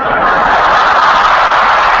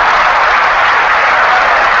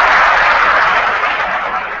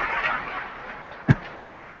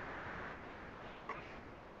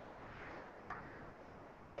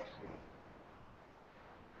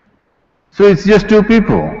 So it's just two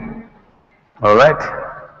people, all right?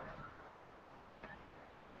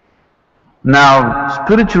 Now,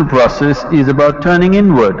 spiritual process is about turning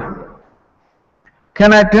inward.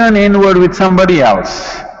 Can I turn inward with somebody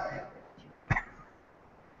else?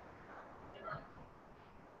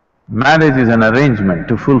 Marriage is an arrangement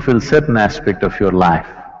to fulfill certain aspect of your life.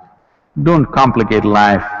 Don't complicate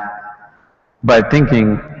life by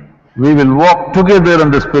thinking, we will walk together on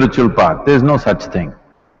the spiritual path. There is no such thing.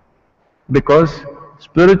 Because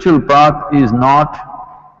spiritual path is not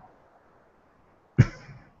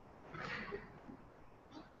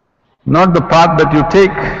not the path that you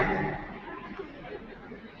take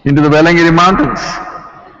into the Velangiri mountains,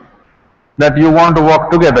 that you want to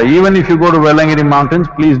walk together. Even if you go to Velangiri mountains,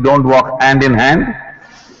 please don't walk hand in hand.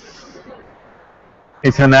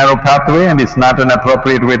 It's a narrow pathway and it's not an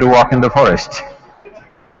appropriate way to walk in the forest.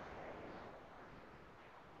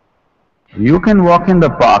 You can walk in the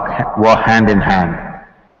park, walk hand in hand.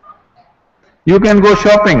 You can go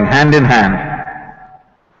shopping hand in hand.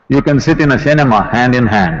 You can sit in a cinema hand in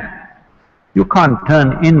hand. You can't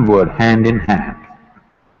turn inward hand in hand.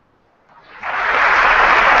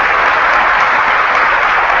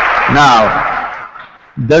 Now,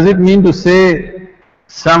 does it mean to say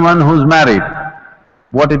someone who's married?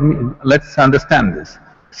 What it means, let's understand this.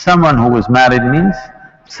 Someone who is married means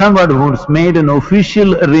someone who's made an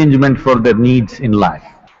official arrangement for their needs in life.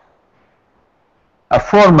 A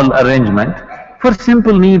formal arrangement for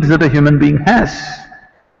simple needs that a human being has,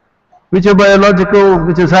 which are biological,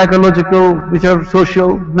 which are psychological, which are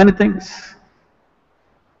social, many things.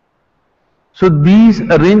 So these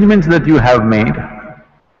arrangements that you have made,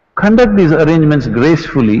 conduct these arrangements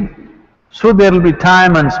gracefully, so there will be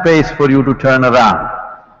time and space for you to turn around.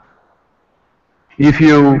 If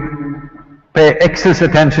you pay excess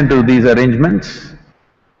attention to these arrangements,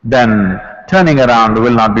 then turning around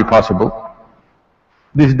will not be possible.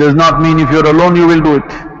 This does not mean if you're alone you will do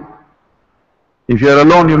it. If you're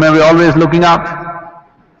alone, you may be always looking out.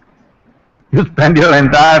 You spend your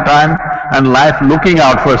entire time and life looking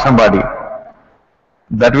out for somebody.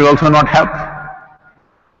 That will also not help.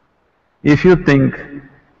 If you think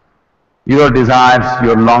your desires,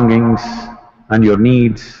 your longings and your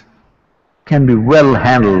needs can be well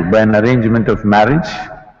handled by an arrangement of marriage,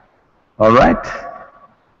 all right?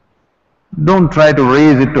 Don't try to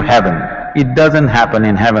raise it to heaven. It doesn't happen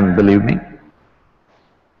in heaven, believe me.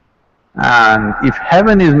 And if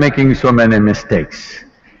heaven is making so many mistakes,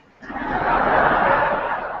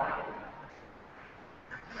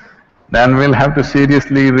 then we'll have to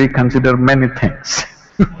seriously reconsider many things.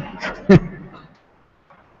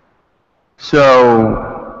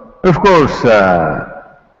 So, of course,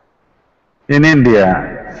 in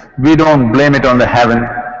India, we don't blame it on the heaven.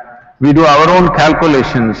 We do our own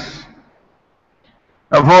calculations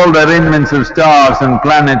of all the arrangements of stars and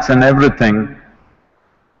planets and everything.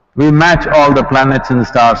 We match all the planets and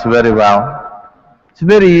stars very well. It's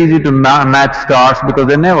very easy to match stars because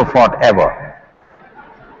they never fought ever.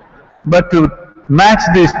 But to match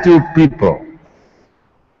these two people,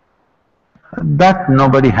 that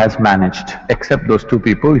nobody has managed except those two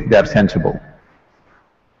people if they are sensible.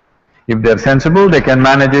 If they are sensible, they can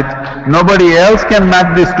manage it. Nobody else can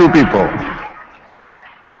match these two people.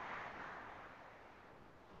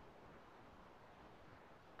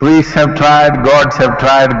 Priests have tried, gods have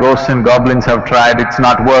tried, ghosts and goblins have tried, it's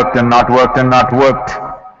not worked and not worked and not worked.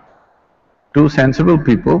 Two sensible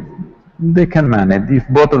people, they can manage. If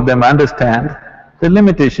both of them understand the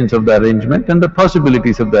limitations of the arrangement and the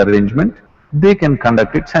possibilities of the arrangement, they can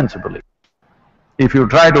conduct it sensibly. If you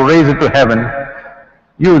try to raise it to heaven,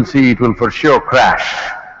 you will see it will for sure crash.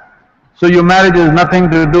 So your marriage has nothing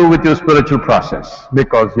to do with your spiritual process,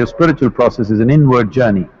 because your spiritual process is an inward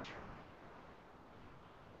journey.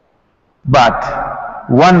 But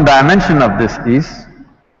one dimension of this is,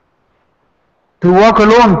 to walk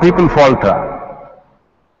alone people falter.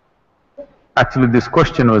 Actually, this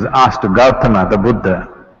question was asked to Gautama, the Buddha.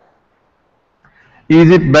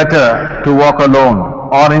 Is it better to walk alone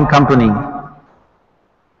or in company?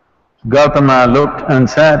 Gautama looked and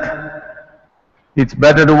said, it's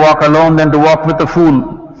better to walk alone than to walk with a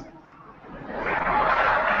fool.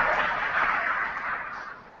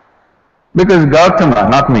 Because Gautama,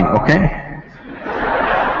 not me, okay?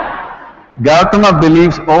 Gautama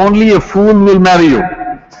believes only a fool will marry you.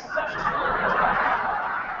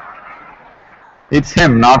 It's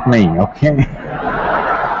him, not me, okay?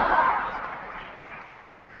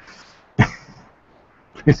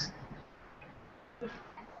 Please.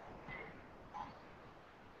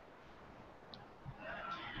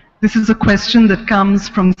 This is a question that comes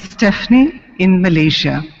from Stephanie in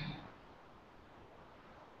Malaysia.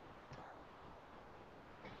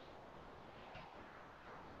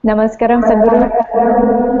 Namaskaram, Sadhguru.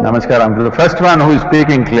 Namaskaram. The first one who is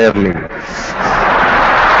speaking clearly.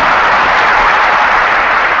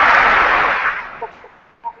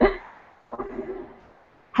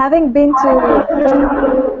 Having been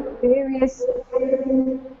to various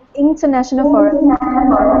international forums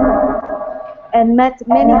and met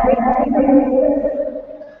many great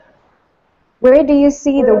people, where do you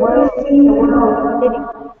see the world heading?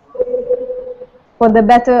 For the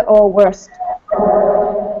better or worse?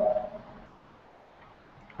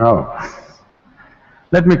 Oh,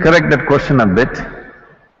 let me correct that question a bit.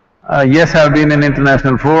 Yes, I've been in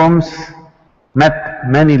international forums, met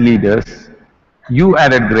many leaders. You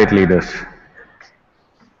added great leaders.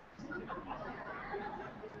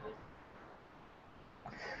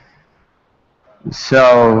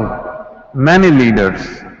 So, many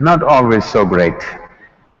leaders, not always so great.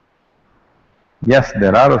 Yes,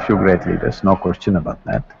 there are a few great leaders, no question about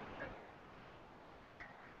that.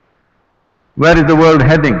 Where is the world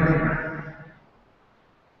heading?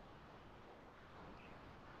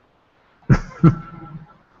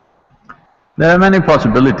 There are many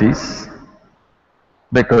possibilities,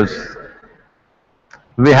 because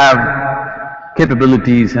we have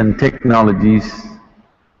capabilities and technologies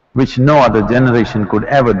which no other generation could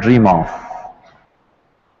ever dream of.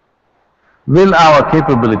 Will our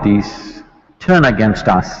capabilities turn against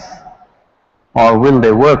us, or will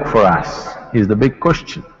they work for us, is the big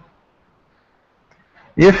question.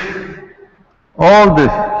 If all the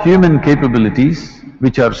human capabilities,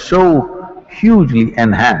 which are so hugely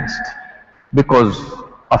enhanced because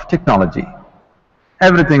of technology,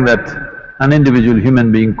 everything that an individual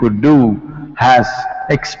human being could do has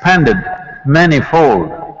expanded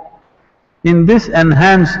manifold in this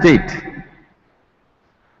enhanced state,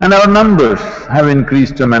 and our numbers have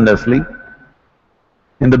increased tremendously.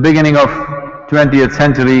 In the beginning of 20th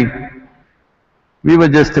century, we were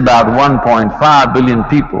just about 1.5 billion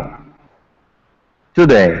people.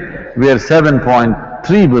 Today, we are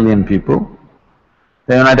 7.3 billion people.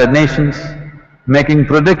 The United Nations making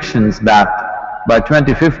predictions that by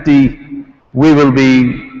 2050, we will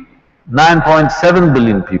be 9.7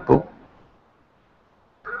 billion people.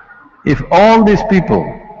 If all these people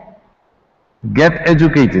get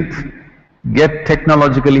educated, get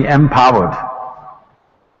technologically empowered,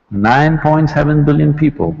 9.7 billion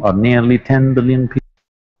people or nearly 10 billion people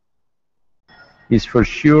is for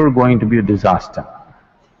sure going to be a disaster.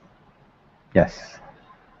 Yes.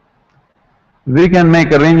 We can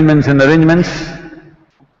make arrangements and arrangements,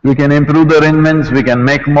 we can improve the arrangements, we can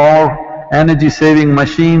make more energy-saving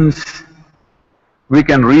machines, we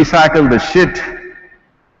can recycle the shit.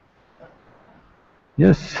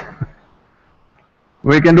 Yes.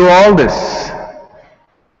 We can do all this.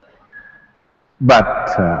 But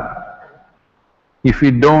if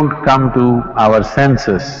we don't come to our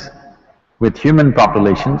senses with human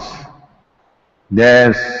populations,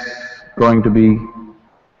 there's going to be…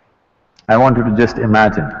 I want you to just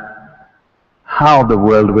imagine how the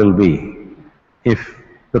world will be if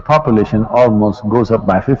the population almost goes up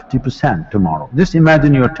by 50% tomorrow. Just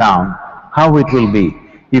imagine your town, how it will be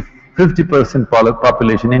if 50%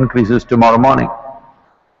 population increases tomorrow morning.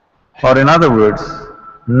 Or in other words,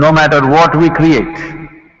 no matter what we create,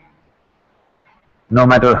 no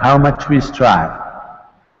matter how much we strive,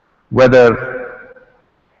 whatever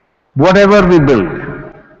we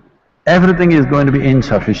build, everything is going to be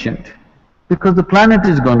insufficient because the planet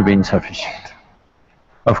is going to be insufficient.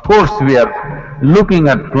 Of course, we are looking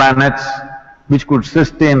at planets which could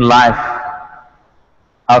sustain life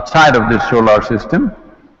outside of this solar system.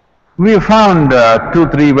 We have found 2,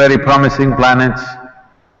 3 very promising planets.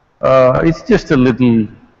 It's just a little,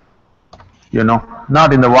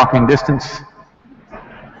 not in the walking distance.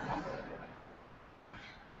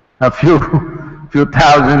 A few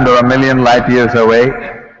thousand or a million light years away.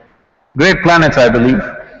 Great planets, I believe.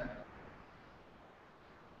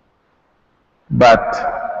 But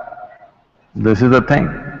this is the thing,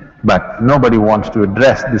 but nobody wants to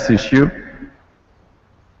address this issue.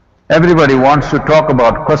 Everybody wants to talk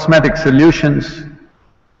about cosmetic solutions,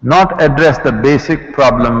 not address the basic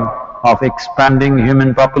problem of expanding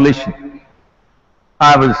human population.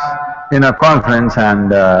 I was in a conference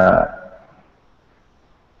and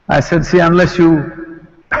I said, see, unless you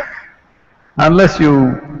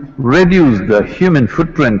reduce the human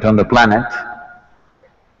footprint on the planet,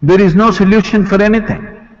 there is no solution for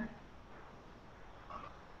anything.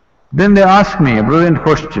 Then they asked me a brilliant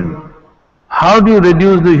question, how do you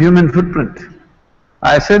reduce the human footprint?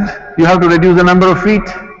 I said, you have to reduce the number of feet.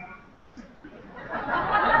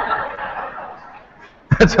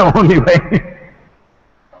 That's the only way.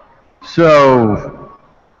 So,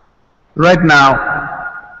 right now,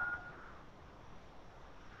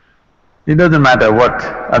 it doesn't matter what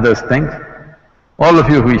others think. All of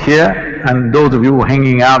you who are here and those of you who are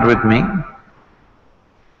hanging out with me,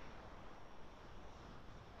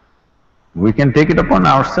 we can take it upon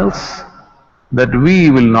ourselves that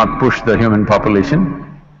we will not push the human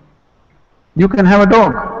population. You can have a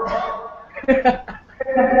dog.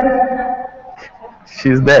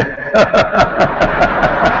 She's there.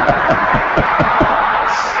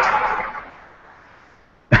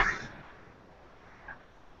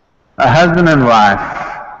 A husband and wife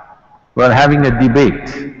were having a debate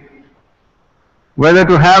whether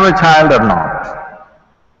to have a child or not.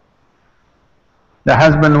 The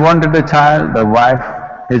husband wanted a child, the wife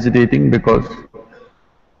hesitating because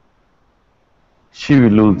she will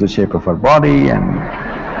lose the shape of her body and,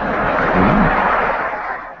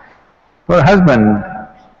 For a husband,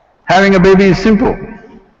 having a baby is simple.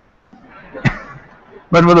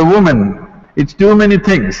 But for the woman, it's too many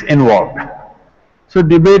things involved. So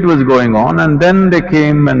debate was going on and then they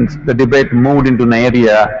came and the debate moved into an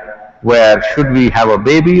area where should we have a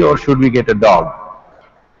baby or should we get a dog?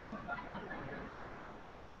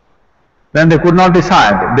 Then they could not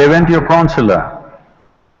decide. They went to a counselor.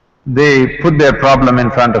 They put their problem in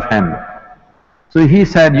front of him. So he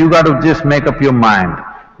said, you got to just make up your mind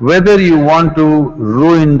whether you want to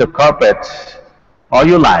ruin the carpets or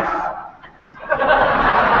your life.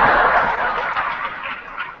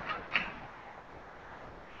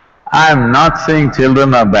 I'm not saying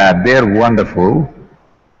children are bad, they're wonderful,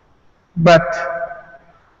 but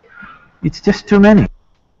it's just too many.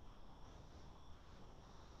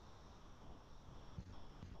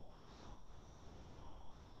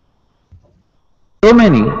 So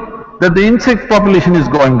many that the insect population is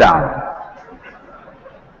going down.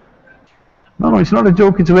 No, it's not a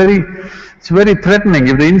joke, it's very threatening.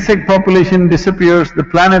 If the insect population disappears, the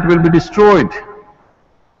planet will be destroyed.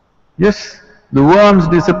 Yes, the worms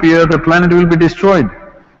disappear, the planet will be destroyed.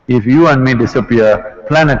 If you and me disappear,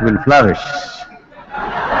 planet will flourish.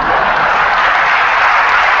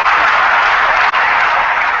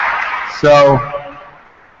 So,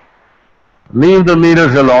 leave the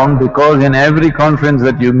leaders alone, because in every conference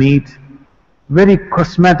that you meet, very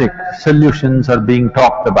cosmetic solutions are being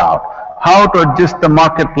talked about. How to adjust the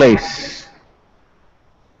marketplace,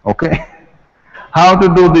 okay? How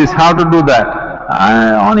to do this, how to do that.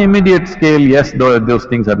 On immediate scale, yes, those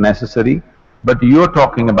things are necessary, but you're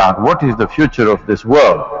talking about what is the future of this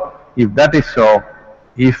world. If that is so,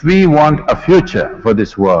 if we want a future for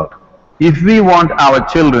this world, if we want our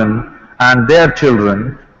children and their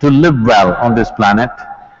children to live well on this planet,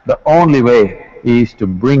 the only way is to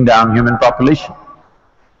bring down human population.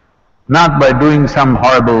 Not by doing some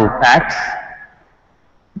horrible acts,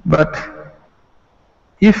 but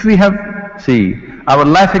if we have… see, our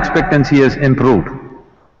life expectancy has improved.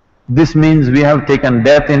 This means we have taken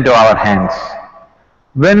death into our hands.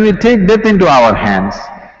 When we take death into our hands,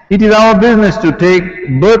 it is our business to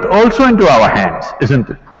take birth also into our hands, isn't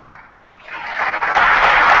it?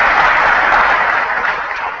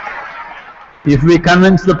 If we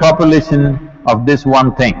convince the population of this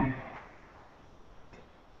one thing,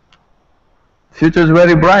 future is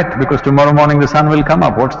very bright, because tomorrow morning the sun will come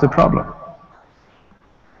up, what's the problem?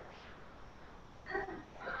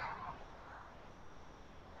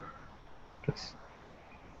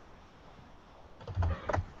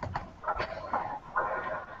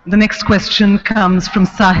 The next question comes from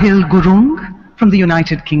Sahil Gurung from the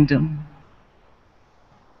United Kingdom.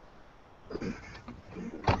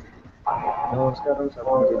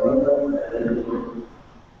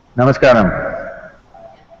 Namaskaram.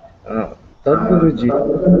 Sadhguruji,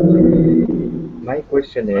 my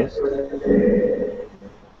question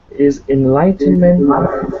is enlightenment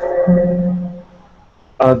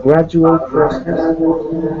a gradual process,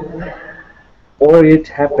 or it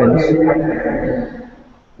happens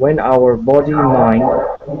when our body, mind,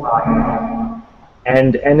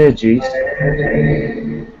 and energies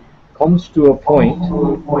comes to a point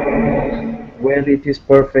where it is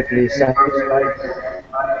perfectly satisfied,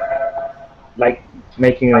 like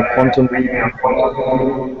making a quantum leap?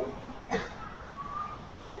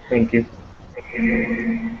 Thank you.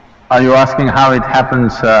 Are you asking how it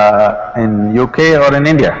happens in UK or in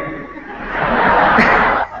India?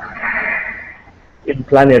 In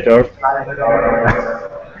planet Earth.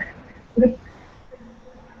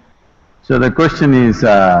 So the question is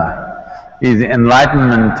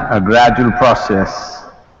enlightenment a gradual process,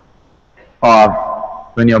 or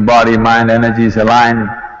when your body, mind, energies align,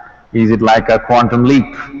 is it like a quantum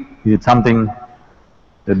leap? Is it something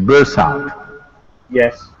that bursts out?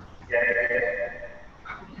 Yes.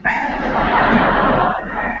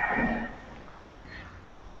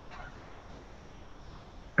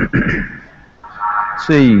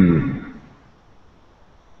 See,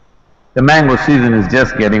 the mango season is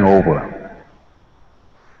just getting over.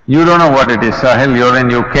 You don't know what it is, Sahil, you're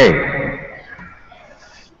in UK.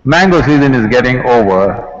 Mango season is getting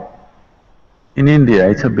over. In India,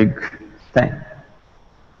 it's a big thing.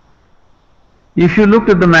 If you looked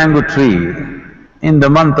at the mango tree in the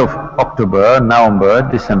month of October, November,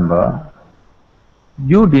 December,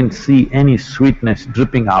 you didn't see any sweetness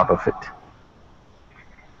dripping out of it.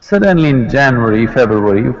 Suddenly in January,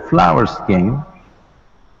 February, flowers came.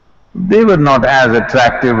 They were not as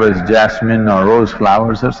attractive as jasmine or rose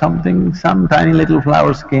flowers or something, some tiny little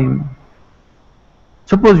flowers came.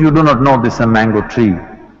 Suppose you do not know this is a mango tree,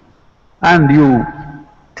 and you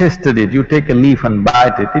tested it, you take a leaf and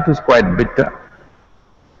bite it, it was quite bitter.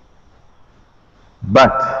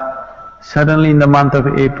 But suddenly in the month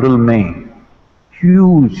of April, May,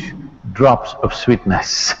 huge drops of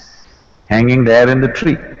sweetness hanging there in the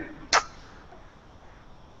tree.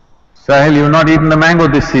 Sahil, you've not eaten the mango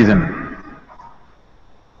this season.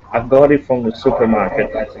 I've got it from the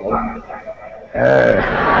supermarket, that's all.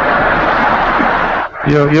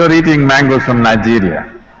 You're eating mangoes from Nigeria.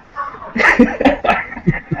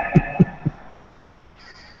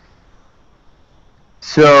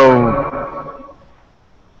 So,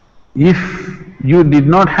 if you did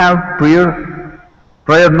not have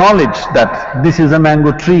prior knowledge that this is a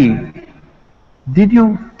mango tree, did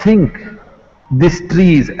you think this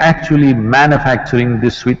tree is actually manufacturing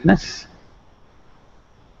this sweetness?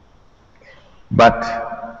 But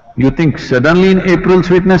you think suddenly in April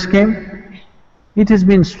sweetness came? It has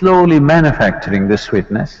been slowly manufacturing this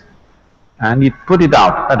sweetness, and it put it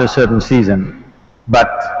out at a certain season, but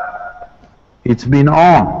it's been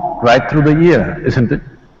on right through the year, isn't it?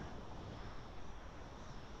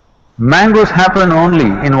 Mangoes happen only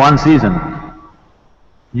in one season.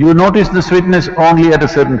 You notice the sweetness only at a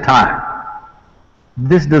certain time.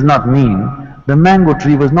 This does not mean the mango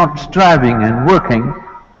tree was not striving and working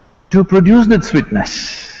to produce that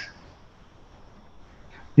sweetness.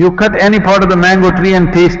 You cut any part of the mango tree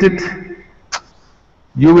and taste it,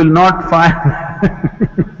 you will not find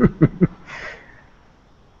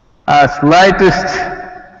a slightest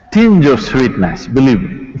tinge of sweetness, believe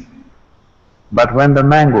me. But when the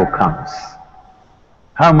mango comes,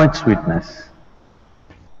 how much sweetness?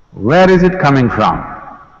 Where is it coming from?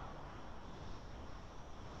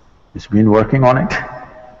 It's been working on it.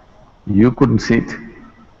 You couldn't see it.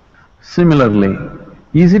 Similarly,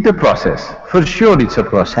 is it a process? For sure it's a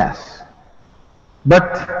process.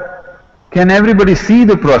 But can everybody see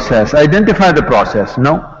the process, identify the process?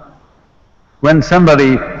 No. When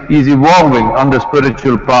somebody is evolving on the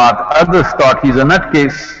spiritual path, others thought he's a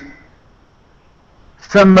nutcase.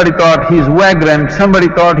 Somebody thought he's vagrant, somebody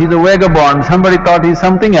thought he's a vagabond, somebody thought he's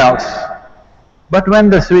something else. But when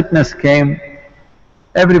the sweetness came,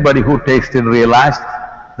 everybody who tasted realized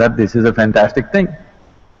that this is a fantastic thing.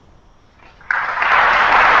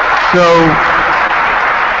 So,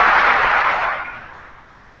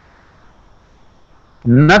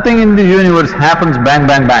 nothing in the universe happens bang,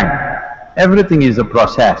 bang, bang. Everything is a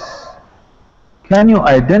process. Can you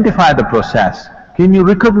identify the process? Can you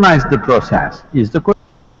recognize the process, is the question.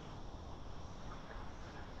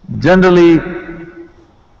 Generally,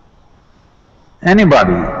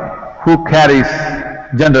 anybody who carries,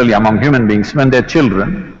 generally among human beings, when they're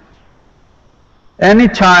children, any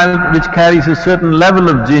child which carries a certain level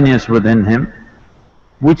of genius within him,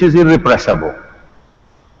 which is irrepressible.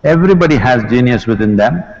 Everybody has genius within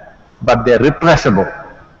them, but they're repressible.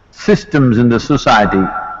 Systems in the society,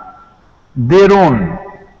 their own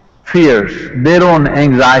fears, their own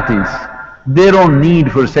anxieties, their own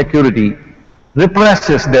need for security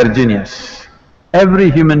represses their genius. Every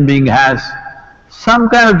human being has some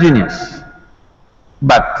kind of genius,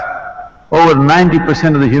 but over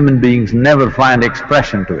 90% of the human beings never find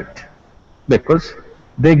expression to it because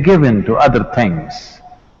they give in to other things.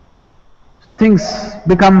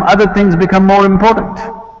 Other things become more important.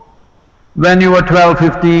 When you were 12,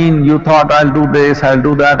 15, you thought, I'll do this, I'll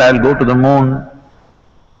do that, I'll go to the moon.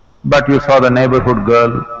 But you saw the neighborhood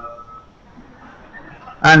girl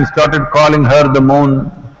and started calling her the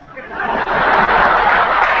moon.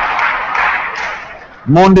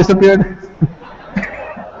 Moon disappeared.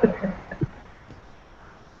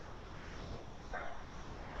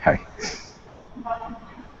 Hi.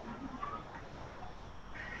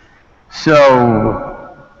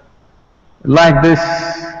 So, like this,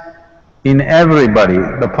 in everybody,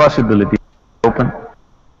 the possibility is open.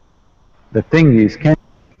 The thing is,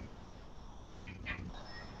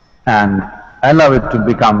 and allow it to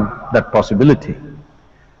become that possibility.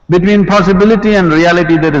 Between possibility and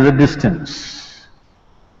reality there is a distance.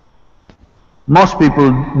 Most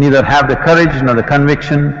people neither have the courage nor the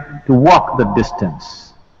conviction to walk the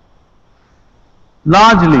distance.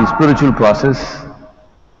 Largely spiritual process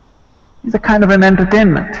is a kind of an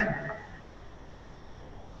entertainment.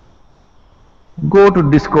 Go to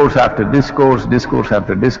discourse after discourse, discourse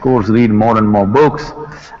after discourse, read more and more books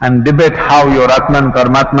and debate how your Atman,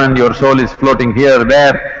 Paramatman, your soul is floating here,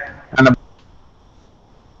 there and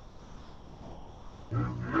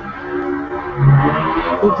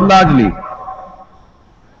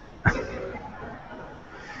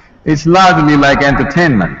it's largely like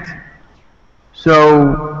entertainment.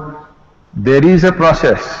 So, there is a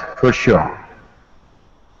process for sure.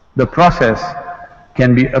 The process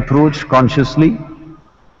can be approached consciously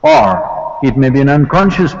or it may be an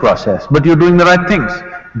unconscious process, but you're doing the right things.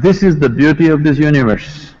 This is the beauty of this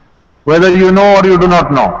universe. Whether you know or you do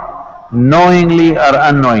not know, knowingly or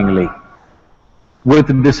unknowingly,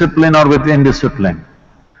 with discipline or with indiscipline,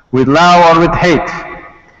 with love or with hate,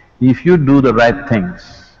 if you do the right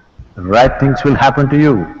things will happen to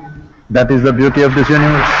you. That is the beauty of this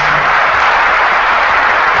universe.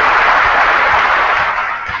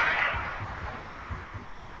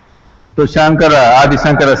 So Adi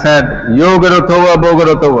Shankara said, yogarotova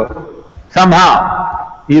bogarotova.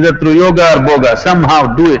 Somehow, either through yoga or boga,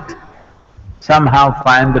 somehow do it. Somehow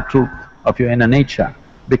find the truth of your inner nature,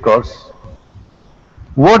 because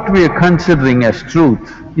what we are considering as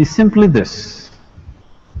truth is simply this.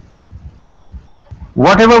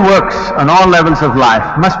 Whatever works on all levels of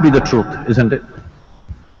life must be the truth, isn't it?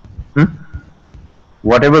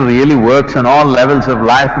 Whatever really works on all levels of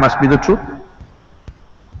life must be the truth.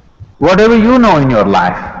 Whatever you know in your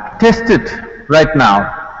life, test it right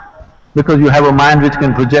now, because you have a mind which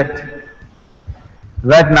can project.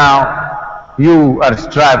 Right now, you are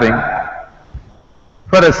striving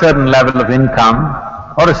for a certain level of income,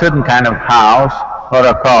 or a certain kind of house or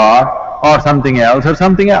a car or something else or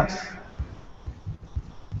something else.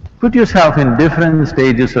 Put yourself in different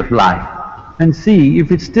stages of life and see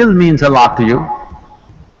if it still means a lot to you.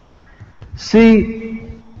 See,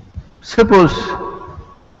 suppose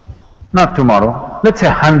not tomorrow, let's say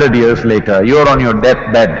 100 years later, you're on your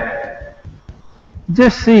deathbed.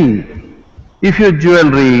 Just see if your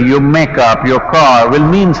jewelry, your makeup, your car will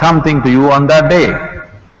mean something to you on that day.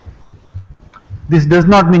 This does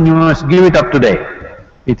not mean you must give it up today.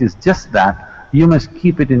 It is just that you must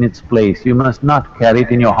keep it in its place, you must not carry it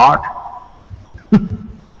in your heart.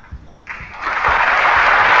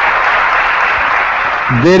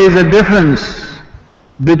 There is a difference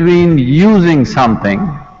between using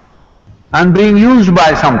something and being used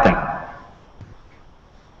by something.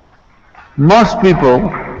 Most people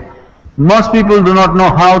do not know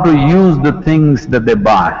how to use the things that they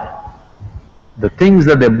buy. The things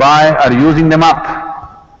that they buy are using them up.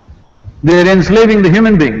 They are enslaving the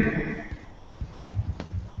human being.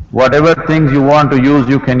 Whatever things you want to use,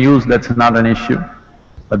 you can use, that's not an issue.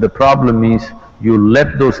 But the problem is, you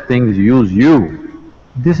let those things use you.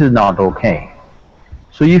 This is not okay.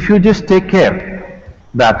 So if you just take care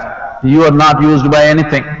that you are not used by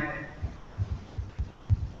anything,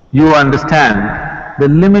 you understand the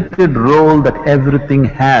limited role that everything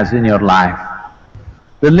has in your life,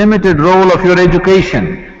 the limited role of your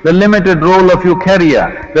education, the limited role of your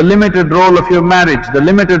career, the limited role of your marriage, the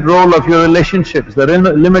limited role of your relationships, the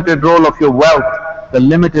limited role of your wealth, the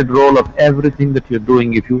limited role of everything that you're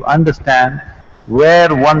doing. If you understand where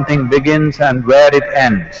one thing begins and where it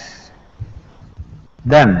ends,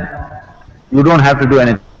 then you don't have to do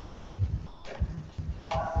anything.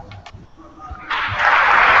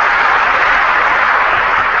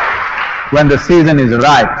 When the season is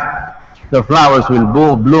right, the flowers will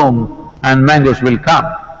bloom and mangoes will come.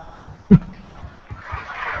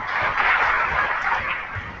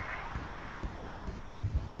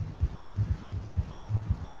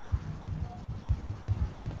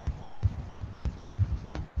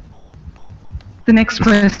 The next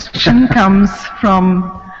question comes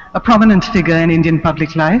from a prominent figure in Indian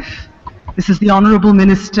public life. This is the Honorable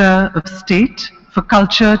Minister of State for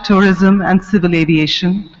Culture, Tourism and Civil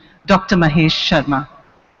Aviation, Dr. Mahesh Sharma.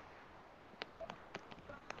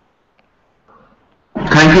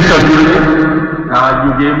 Thank you, Sadhguru.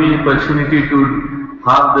 You gave me opportunity to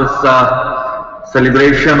have this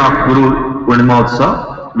celebration of Guru Purnima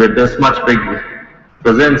Utsav with this much big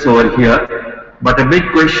presence over here. But a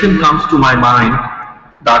big question comes to my mind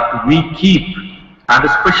that we keep, and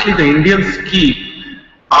especially the Indians keep,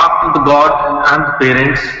 after the God and the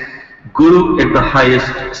parents, Guru at the highest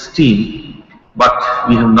esteem. But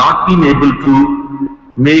we have not been able to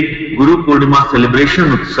make Guru Purnima celebration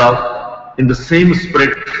Utsav in the same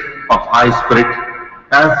spirit of high spirit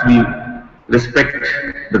as we respect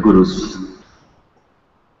the Gurus.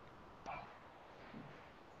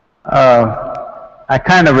 I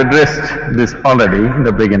kind of addressed this already in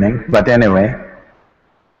the beginning, but anyway.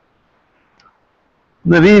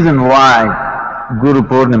 The reason why Guru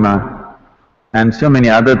Purnima and so many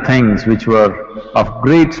other things which were of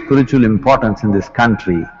great spiritual importance in this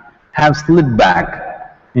country have slid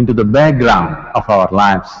back into the background of our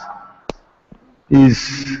lives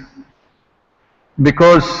is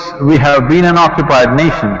because we have been an occupied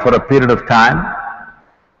nation for a period of time,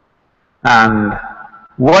 and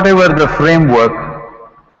whatever the framework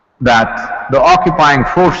that the occupying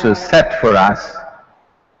forces set for us,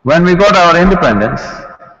 when we got our independence,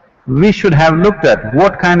 we should have looked at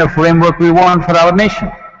what kind of framework we want for our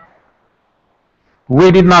nation.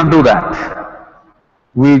 We did not do that.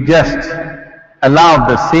 We just allowed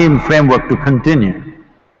the same framework to continue.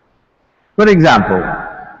 For example,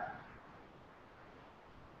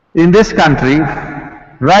 in this country,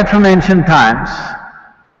 right from ancient times,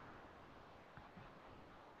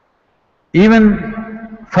 even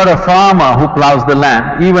for a farmer who plows the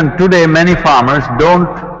land, even today many farmers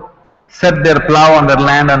don't set their plow on their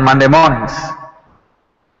land on Monday mornings.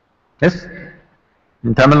 Yes?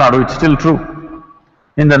 In Tamil Nadu it's still true.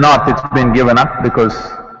 In the north it's been given up because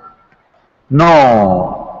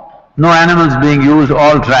no animals being used,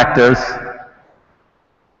 all tractors.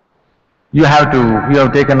 You have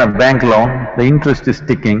taken a bank loan, the interest is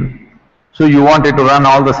ticking, so you want it to run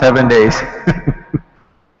all the 7 days.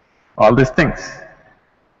 All these things.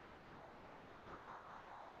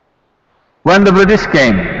 When the British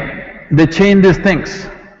came, they changed these things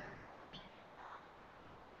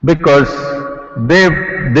because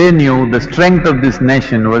they knew the strength of this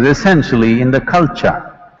nation was essentially in the culture.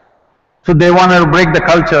 So they wanted to break the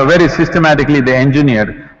culture very systematically. They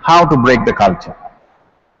engineered how to break the culture.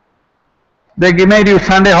 They made you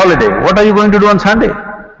Sunday holiday. What are you going to do on Sunday?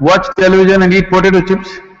 Watch television and eat potato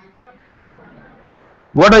chips?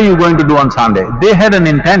 What are you going to do on Sunday? They had an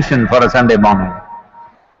intention for a Sunday morning.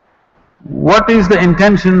 What is the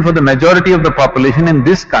intention for the majority of the population in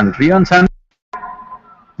this country on Sunday?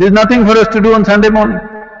 There's nothing for us to do on Sunday morning.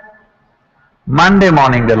 Monday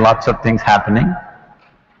morning there are lots of things happening,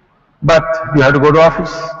 but you have to go to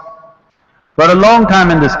office. For a long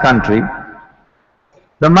time in this country,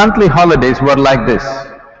 the monthly holidays were like this.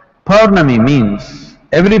 Purnima means,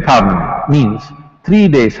 every Purnima means 3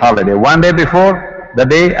 days holiday, 1 day before, the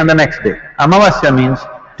day and the next day. Amavasya means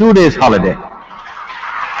 2 days holiday.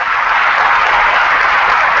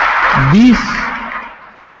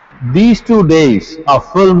 These 2 days of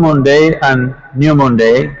full moon day and new moon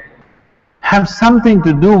day have something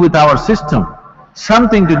to do with our system,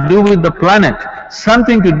 something to do with the planet,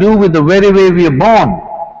 something to do with the very way we are born.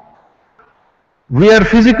 We are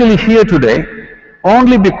physically here today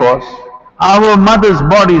only because our mothers'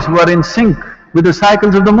 bodies were in sync with the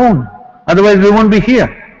cycles of the moon, otherwise we won't be here.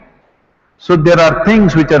 So there are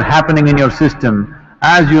things which are happening in your system.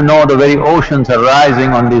 As you know, the very oceans are rising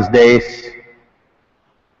on these days.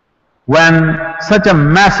 When such a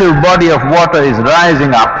massive body of water is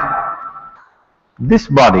rising up, this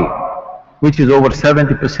body, which is over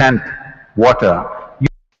 70% water,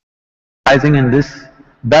 rising in this,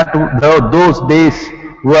 those days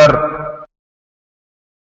were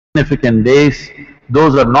significant days.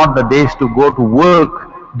 Those are not the days to go to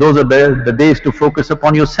work, those are the days to focus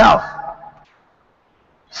upon yourself.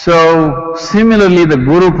 So, similarly the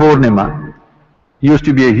Guru Purnima used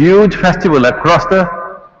to be a huge festival across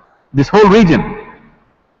this whole region,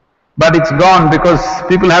 but it's gone because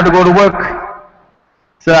people have to go to work.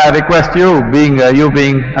 So I request you being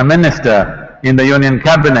a minister in the Union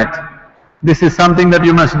Cabinet, this is something that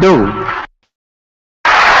you must do.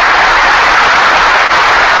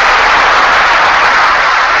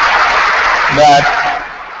 That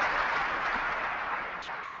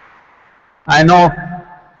I know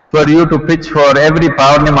for you to pitch for every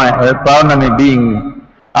Purnima being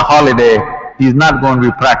a holiday is not going to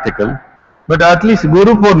be practical, but at least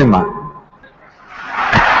Guru Purnima,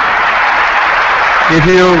 if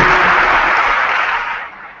you,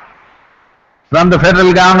 from the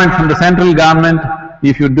federal government, from the central government,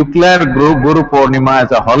 if you declare Guru Purnima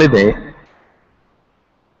as a holiday,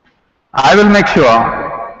 I will make sure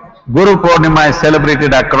Guru Purnima is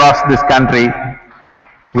celebrated across this country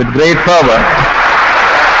with great fervor.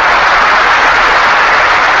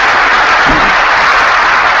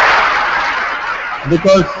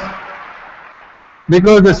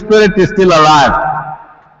 Because the spirit is still alive.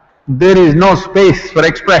 There is no space for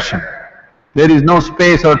expression. There is no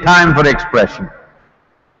space or time for expression.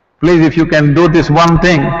 Please, if you can do this one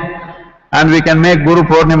thing, and we can make Guru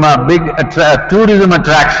Purnima a big tourism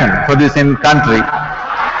attraction for this country,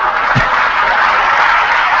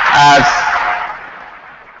 as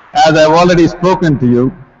I've already spoken to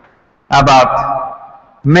you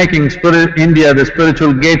about making India the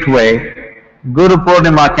spiritual gateway, Guru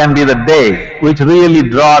Purnima can be the day which really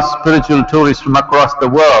draws spiritual tourists from across the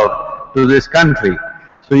world to this country.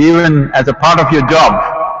 So even as a part of your job,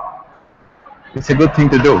 it's a good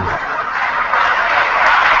thing to do.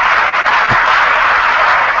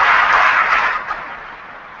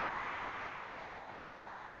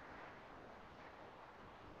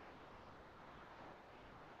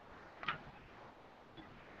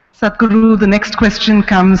 Sadhguru, the next question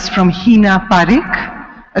comes from Hina Parekh,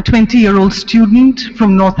 a 20-year-old student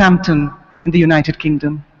from Northampton in the United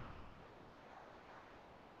Kingdom.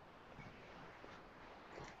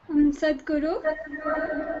 Sadhguru,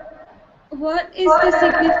 what is the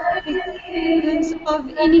significance of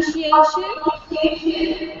initiation?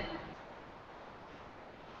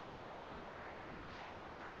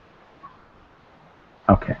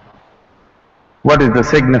 Okay. What is the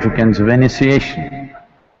significance of initiation?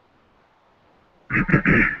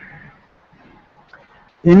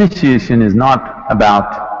 Initiation is not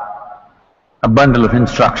about a bundle of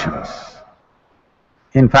instructions.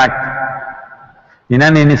 In fact, in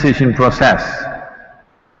an initiation process,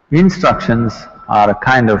 instructions are a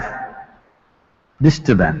kind of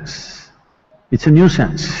disturbance. It's a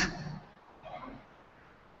nuisance.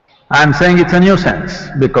 I'm saying it's a nuisance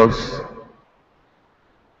because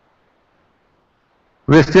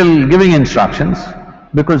we're still giving instructions,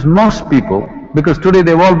 because most people, because today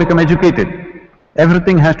they've all become educated,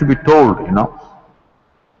 everything has to be told,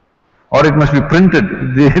 or it must be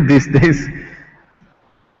printed these days.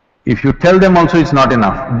 If you tell them also, it's not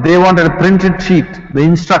enough. They want a printed sheet, the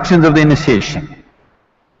instructions of the initiation,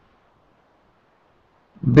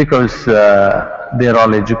 because they're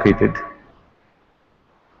all educated.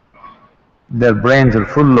 their brains are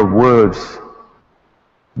full of words,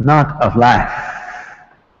 not of life.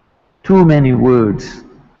 Too many words.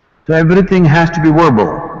 So everything has to be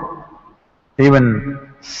verbal.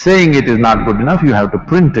 Even saying it is not good enough, you have to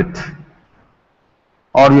print it.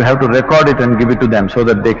 Or you have to record it and give it to them so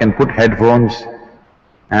that they can put headphones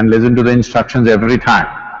and listen to the instructions every time.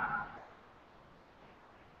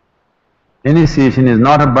 Initiation is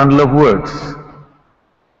not a bundle of words.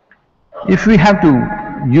 If we have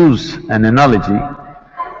to use an analogy,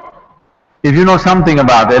 if you know something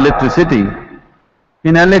about electricity,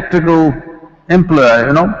 in electrical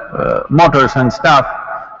motors and stuff,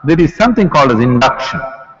 there is something called as induction.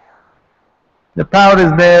 The power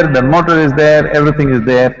is there, the motor is there, everything is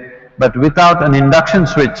there, but without an induction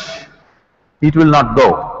switch, it will not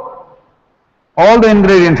go. All the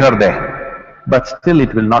ingredients are there, but still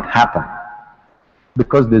it will not happen,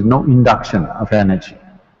 because there's no induction of energy.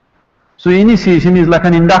 So initiation is like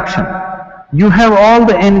an induction. You have all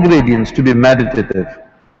the ingredients to be meditative,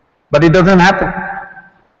 but it doesn't happen.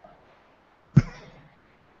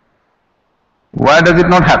 Why does it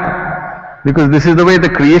not happen? Because this is the way the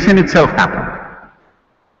creation itself happened.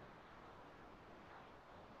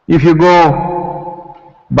 If you go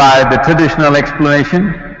by the traditional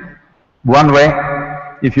explanation, one way,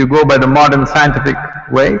 if you go by the modern scientific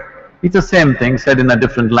way, it's the same thing said in a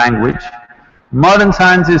different language. Modern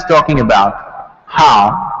science is talking about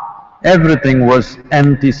how everything was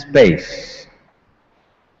empty space.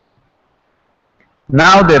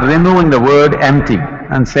 Now they're removing the word empty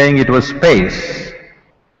and saying it was space.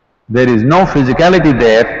 There is no physicality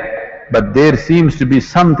there, but there seems to be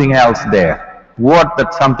something else there. What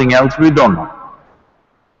that something else, we don't know,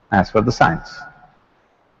 as for the science.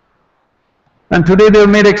 And today they've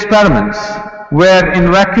made experiments where in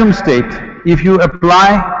vacuum state, if you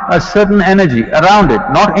apply a certain energy around it,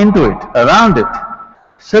 not into it, around it,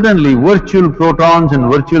 suddenly virtual protons and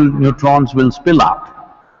virtual neutrons will spill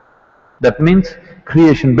out. That means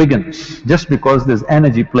creation begins, just because there's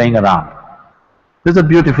energy playing around. There's a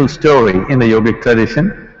beautiful story in the yogic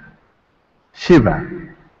tradition. Shiva.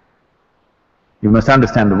 You must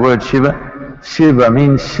understand the word Shiva. Shiva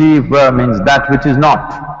means that which is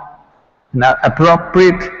not. An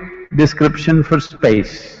appropriate description for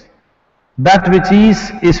space. That which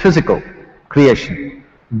is physical, creation.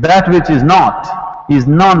 That which is not is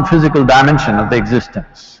non-physical dimension of the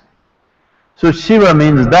existence. So Shiva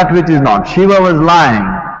means that which is not. Shiva was lying,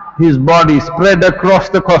 his body spread across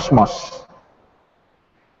the cosmos,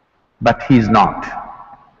 but he is not.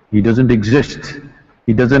 He doesn't exist.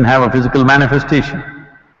 He doesn't have a physical manifestation.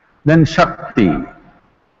 Then Shakti,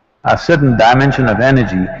 a certain dimension of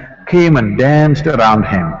energy, came and danced around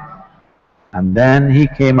him, and then he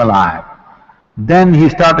came alive. Then he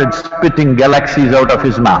started spitting galaxies out of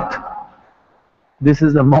his mouth. This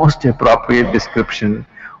is the most appropriate description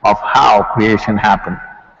of how creation happened.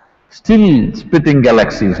 Still spitting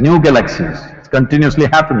galaxies, new galaxies, it's continuously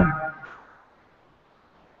happening.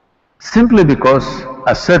 Simply because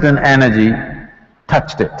a certain energy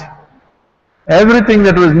touched it. Everything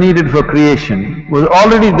that was needed for creation was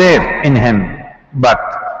already there in him, but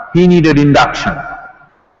he needed induction.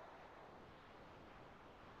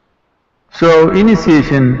 So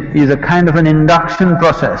initiation is a kind of an induction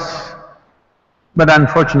process. But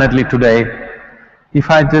unfortunately today, if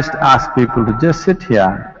I just ask people to just sit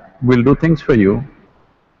here, we'll do things for you,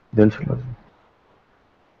 they'll follow.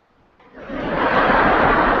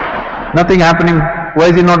 Nothing happening, why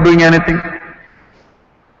is he not doing anything?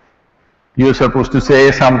 You're supposed to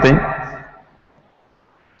say something.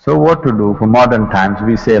 So what to do? For modern times,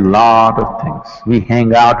 we say a lot of things. We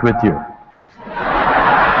hang out with you.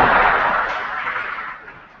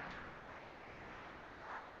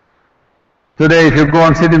 Today, if you go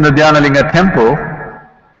and sit in the Dhyanalinga temple,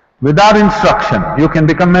 without instruction, you can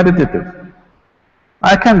become meditative.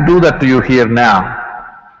 I can't do that to you here now.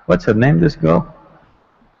 What's her name, this girl?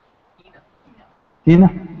 Tina?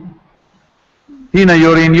 Tina,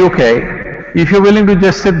 you're in UK. If you're willing to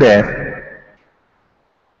just sit there,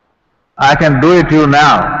 I can do it to you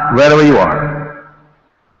now, wherever you are.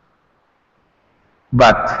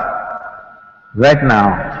 But right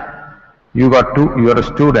now, you're a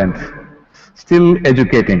student, still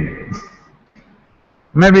educating.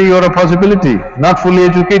 Maybe you're a possibility, not fully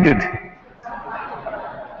educated.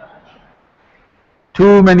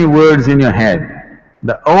 Too many words in your head.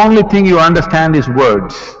 The only thing you understand is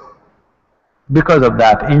words. Because of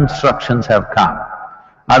that, instructions have come.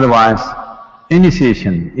 Otherwise,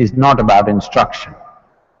 initiation is not about instruction.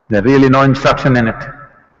 There's really no instruction in it.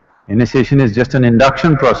 Initiation is just an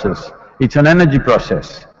induction process, it's an energy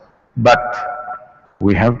process. But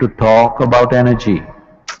we have to talk about energy.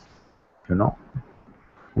 you know.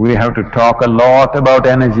 We have to talk a lot about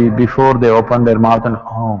energy before they open their mouth and,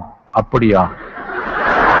 oh, appadiya.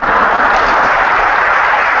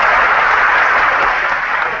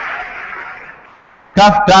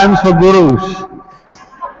 Tough times for gurus.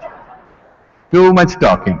 Too much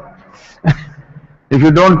talking. If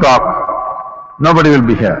you don't talk, nobody will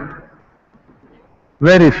be here.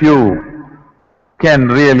 Very few can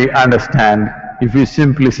really understand. If you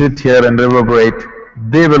simply sit here and reverberate,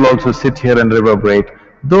 they will also sit here and reverberate.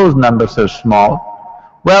 Those numbers are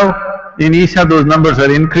small. Well, in Isha those numbers are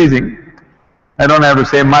increasing. I don't have to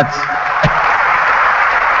say much.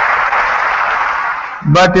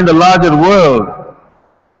 But in the larger world,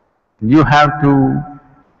 you have to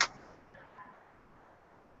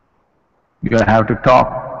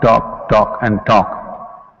talk and talk.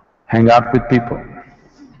 Hang out with people.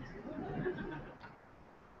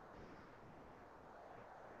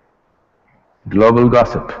 Global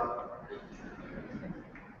gossip.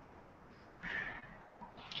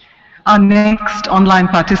 Our next online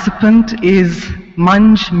participant is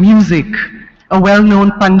Manj Music, a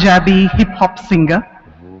well-known Punjabi hip-hop singer,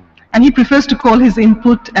 and he prefers to call his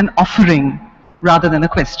input an offering rather than a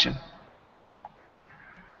question.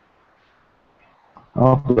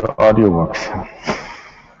 Oh, the audio works.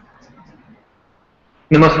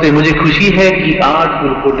 नमस्ते, मुझे खुशी है कि आज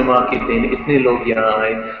गुरु पूर्णिमा के दिन इतने लोग यहाँ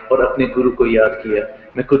आए और अपने गुरु को याद किया।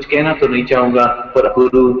 मैं कुछ कहना तो नहीं चाहूँगा, पर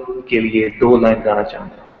गुरु के लिए 2 लाइन गाना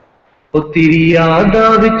चाहूँगा। ओ तेरी यादा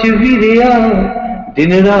विच वीरिया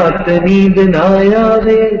दिन रात नींद ना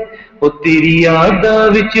आवे, ओ तेरी यादा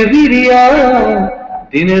विच वीरिया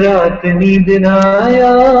दिन रात नींद ना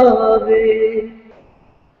आवे।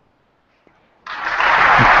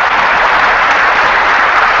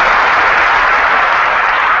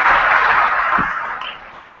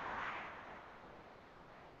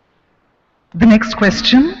 The next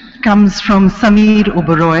question comes from Sameer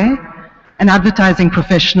Oberoi, an advertising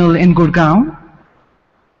professional in Gurgaon.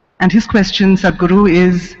 And his question, Sadhguru,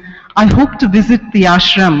 is, I hope to visit the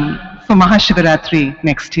ashram for Mahashivaratri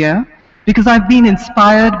next year because I've been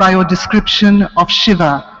inspired by your description of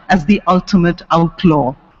Shiva as the ultimate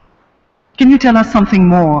outlaw. Can you tell us something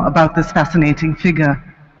more about this fascinating figure?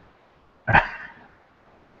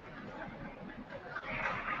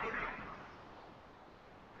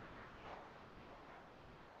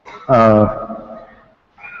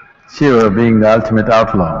 Shiva being the ultimate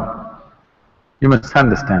outlaw, you must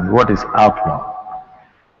understand what is outlaw.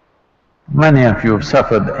 Many of you have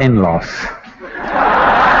suffered in-laws.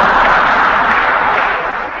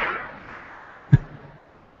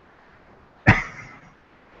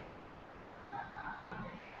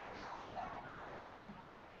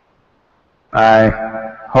 I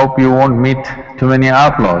hope you won't meet too many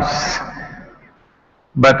outlaws.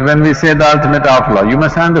 But when we say the ultimate outlaw, you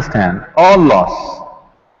must understand all laws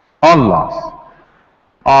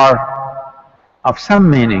are of some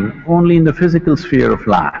meaning only in the physical sphere of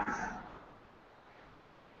life.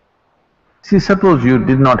 See, suppose you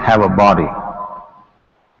did not have a body.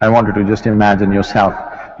 I want you to just imagine yourself.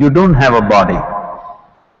 You don't have a body.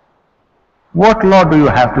 What law do you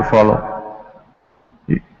have to follow?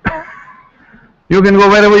 You can go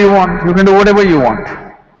wherever you want, you can do whatever you want.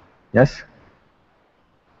 Yes?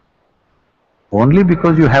 Only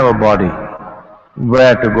because you have a body,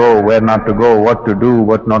 where to go, where not to go, what to do,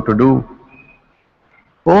 what not to do.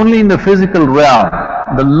 Only in the physical realm,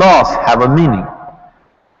 the laws have a meaning.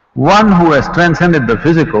 One who has transcended the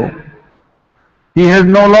physical, he has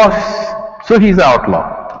no laws, so he's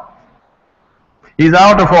outlaw. He's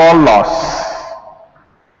out of all laws.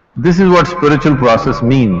 This is what spiritual process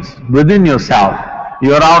means. Within yourself,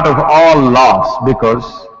 you are out of all laws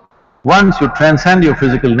because once you transcend your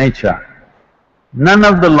physical nature, none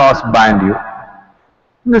of the laws bind you.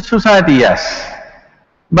 In the society, yes.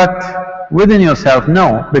 But within yourself,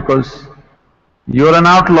 no, because you're an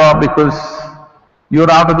outlaw because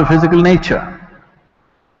you're out of the physical nature.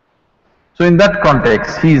 So in that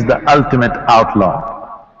context, he is the ultimate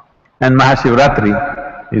outlaw. And Mahashivaratri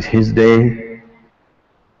is his day.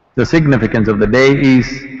 The significance of the day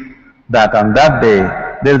is that on that day,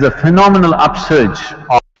 there is a phenomenal upsurge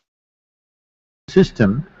of the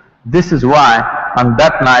system. This is why on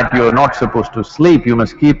that night you are not supposed to sleep, you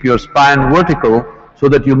must keep your spine vertical so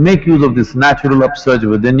that you make use of this natural upsurge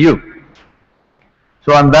within you.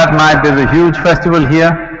 So on that night there is a huge festival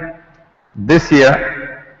here. This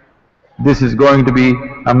year, this is going to be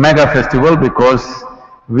a mega festival because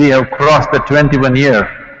we have crossed the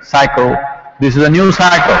 21-year cycle. This is a new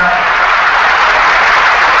cycle.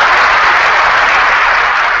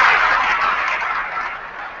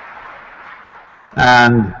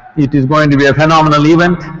 And it is going to be a phenomenal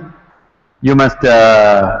event. You must…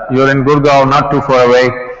 you're in Gurgaon, not too far away,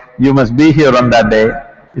 you must be here on that day.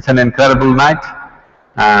 It's an incredible night,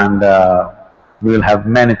 and we will have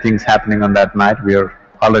many things happening on that night. We are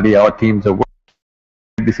already… our teams are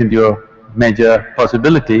working this into a major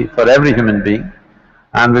possibility for every human being,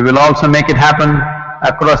 and we will also make it happen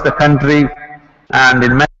across the country and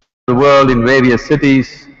in many parts of the world, in various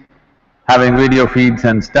cities, having video feeds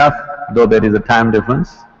and stuff, though there is a time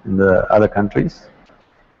difference in the other countries.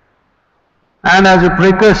 And as a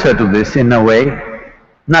precursor to this, in a way,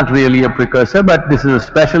 not really a precursor, but this is a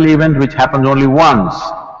special event which happens only once.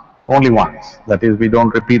 That is, we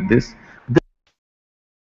don't repeat this.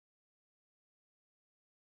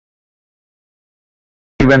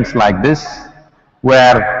 Events like this,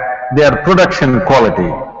 where their production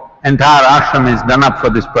quality, entire ashram is done up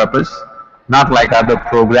for this purpose, not like other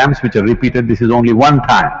programs which are repeated. This is only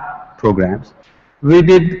one-time programs. We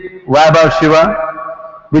did Vaibhav Shiva,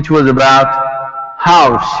 which was about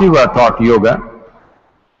how Shiva taught yoga.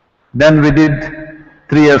 Then we did,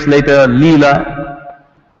 3 years later, Leela.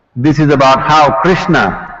 This is about how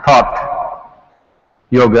Krishna taught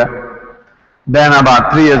yoga. Then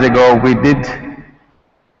about 3 years ago we did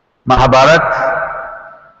Mahabharata,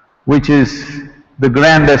 which is the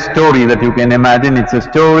grandest story that you can imagine. It's a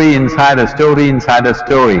story inside a story inside a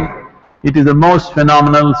story. It is the most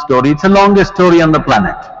phenomenal story. It's the longest story on the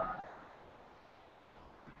planet.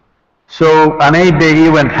 So an 8-day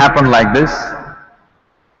event happened like this.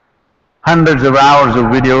 Hundreds of hours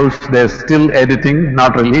of videos, they're still editing,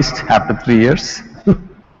 not released after 3 years.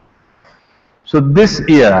 So this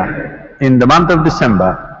year, in the month of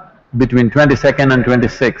December, between 22nd and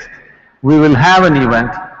 26th, we will have an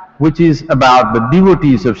event which is about the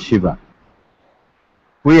devotees of Shiva.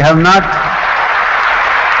 We have not…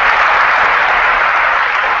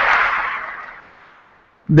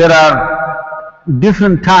 there are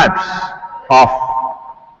different types of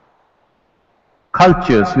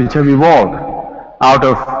cultures which have evolved out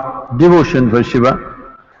of devotion for Shiva.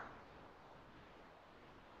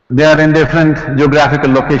 They are in different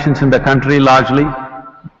geographical locations in the country largely,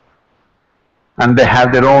 and they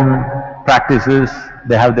have their own practices,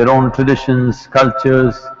 they have their own traditions,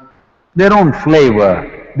 cultures, their own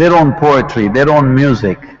flavor, their own poetry, their own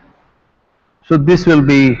music. So this will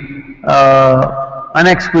be an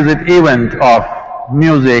exquisite event of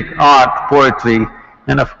music, art, poetry,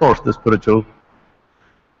 and of course the spiritual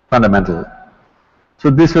fundamental. So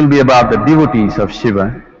this will be about the devotees of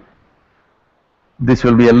Shiva. This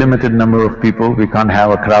will be a limited number of people, we can't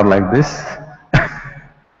have a crowd like this.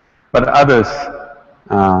 But others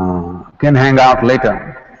can hang out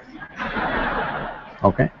later.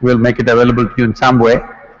 Okay, we'll make it available to you in some way.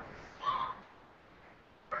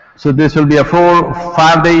 So this will be a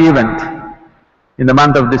 4-5-day event in the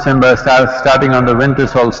month of December, starting on the winter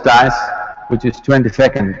solstice, which is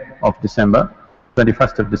 22nd of December,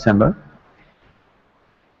 21st of December.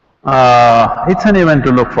 It's an event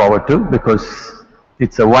to look forward to because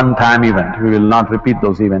it's a one-time event. We will not repeat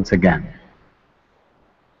those events again.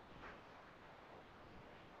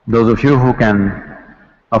 Those of you who can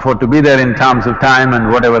afford to be there in terms of time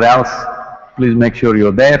and whatever else, please make sure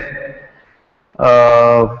you're there.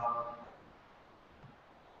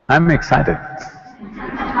 I'm excited.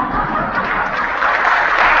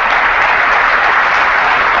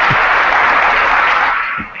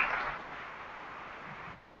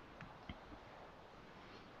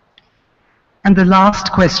 And the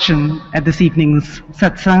last question at this evening's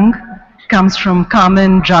satsang comes from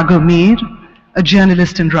Carmen Dragomir, a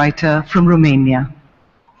journalist and writer from Romania.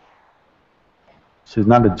 She's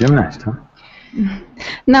not a gymnast, huh?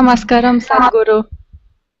 Namaskaram, Sadhguru.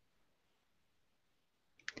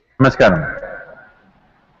 Namaskaram.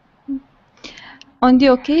 On the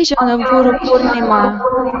occasion of Guru Purnima,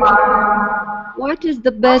 what is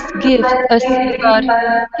the best gift a seeker can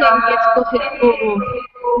give to his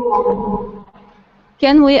Guru?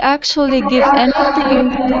 Can we actually give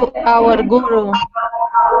anything to our Guru?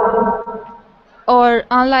 Or,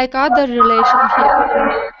 unlike other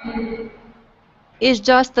relationships, is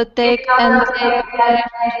just a take and take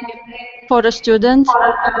relationship for a student?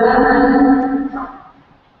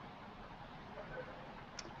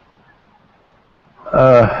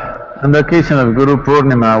 On the occasion of Guru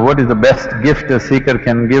Purnima, what is the best gift a seeker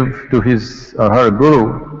can give to his or her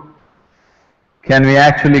Guru? Can we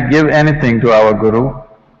actually give anything to our Guru?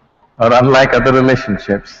 Or unlike other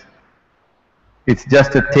relationships, it's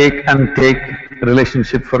just a take and take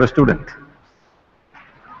relationship for a student.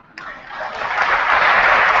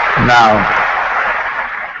 Now,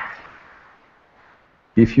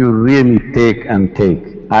 if you really take and take,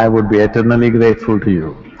 I would be eternally grateful to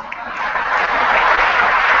you.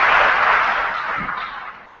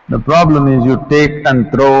 The problem is you take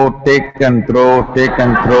and throw, take and throw, take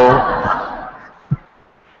and throw.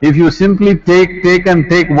 If you simply take and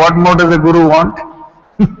take, what more does a guru want?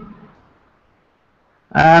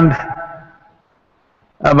 And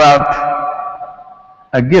about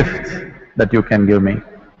a gift that you can give me,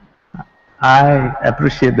 I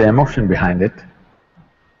appreciate the emotion behind it.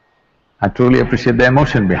 I truly appreciate the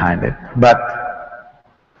emotion behind it, but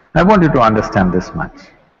I want you to understand this much.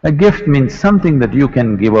 A gift means something that you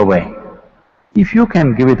can give away. If you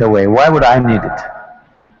can give it away, why would I need it?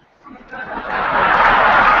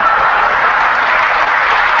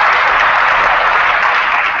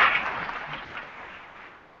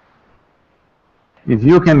 If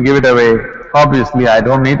you can give it away, obviously I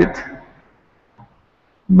don't need it.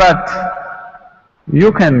 But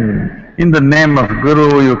you can, in the name of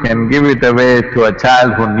Guru, you can give it away to a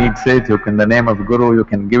child who needs it. In the name of Guru, you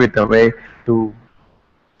can give it away to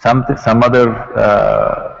some other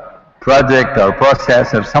project or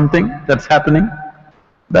process or something that's happening.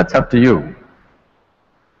 That's up to you.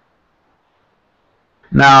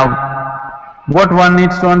 Now, what one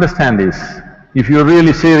needs to understand is, if you're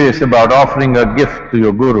really serious about offering a gift to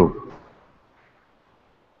your Guru,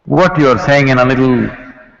 what you're saying in a little…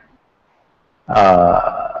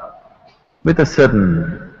 with a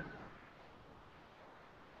certain…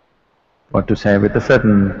 with a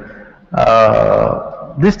certain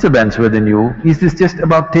disturbance within you, is this just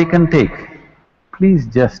about take and take? Please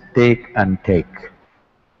just take and take,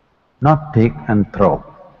 not take and throw,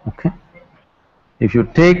 okay? If you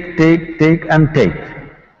take and take,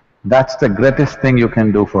 that's the greatest thing you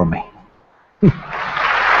can do for me.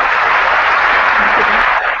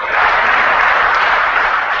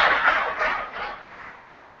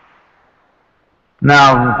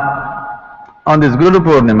 Now, on this Guru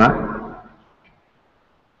Purnima,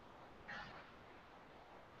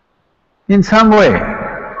 in some way,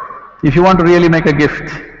 if you want to really make a gift,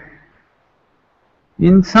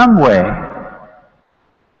 in some way,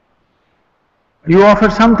 you offer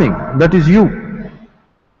something that is you,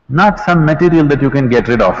 not some material that you can get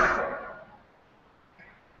rid of.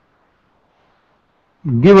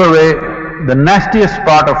 Give away the nastiest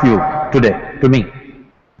part of you today to me,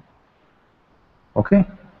 okay?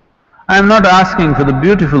 I am not asking for the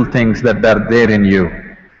beautiful things that are there in you.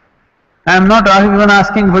 I am not even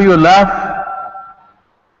asking for your love.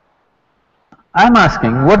 I am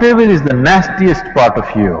asking whatever is the nastiest part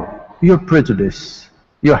of you, your prejudice,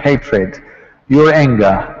 your hatred, your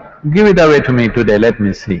anger, give it away to me today, let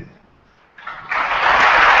me see.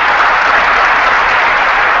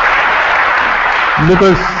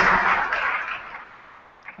 Because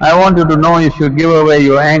I want you to know, if you give away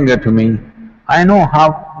your anger to me, I know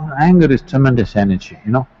how anger is tremendous energy,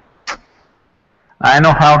 you know. I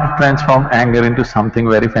know how to transform anger into something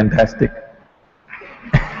very fantastic.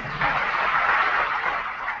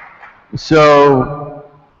 So,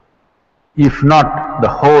 if not the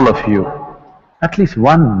whole of you, at least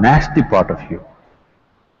one nasty part of you,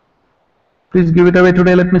 please give it away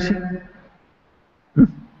today, let me see.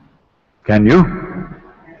 Can you?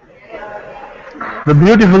 The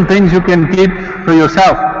beautiful things you can keep for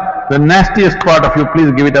yourself, the nastiest part of you,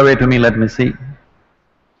 please give it away to me, let me see.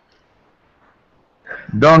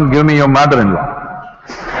 Don't give me your mother-in-law.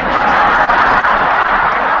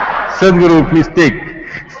 Sadhguru, please take.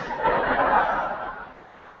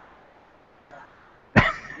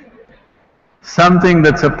 Something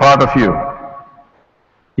that's a part of you.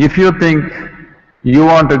 If you think you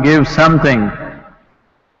want to give something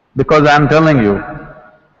because I'm telling you,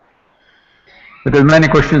 because many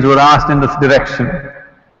questions were asked in this direction,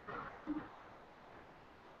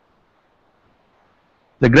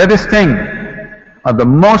 the greatest thing or the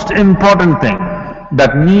most important thing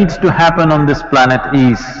that needs to happen on this planet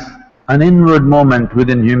is an inward movement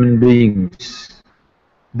within human beings.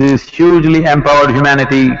 This hugely empowered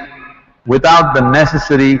humanity, without the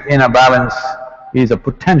necessary inner balance, is a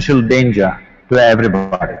potential danger to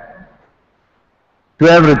everybody, to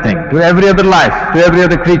everything, to every other life, to every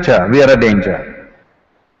other creature, we are a danger.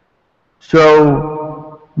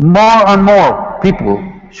 So, more and more people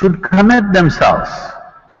should commit themselves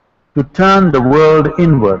to turn the world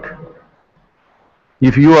inward.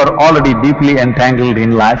 If you are already deeply entangled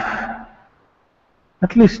in life,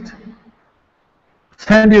 at least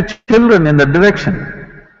send your children in that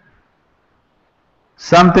direction.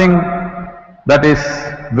 Something that is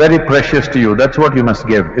very precious to you, that's what you must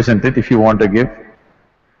give, isn't it, if you want to give?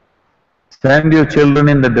 Send your children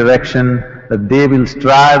in the direction that they will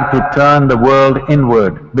strive to turn the world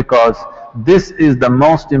inward, because this is the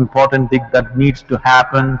most important thing that needs to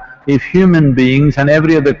happen if human beings and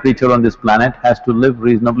every other creature on this planet has to live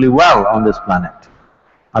reasonably well on this planet.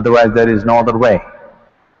 Otherwise there is no other way.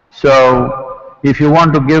 So, if you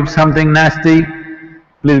want to give something nasty,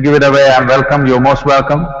 please give it away, I'm welcome, you're most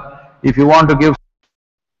welcome. If you want to give,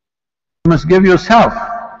 you must give yourself,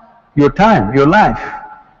 your time, your life.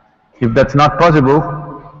 If that's not possible,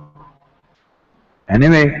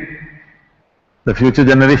 anyway, the future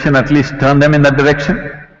generation at least turn them in that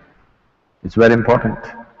direction. It's very important.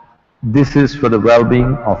 This is for the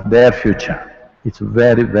well-being of their future. It's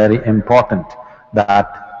very, very important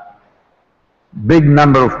that big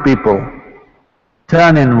number of people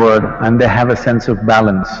turn inward and they have a sense of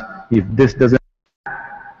balance. If this doesn't,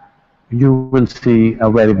 you will see a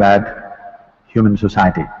very bad human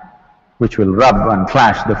society, which will rub and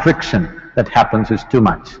clash. The friction that happens is too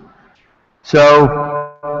much. So,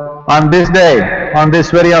 on this day, on this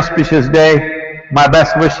very auspicious day, my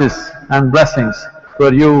best wishes and blessings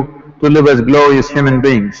for you to live as glorious human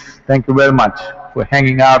beings. Thank you very much for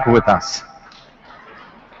hanging out with us.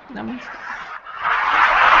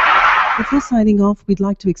 Before signing off, we'd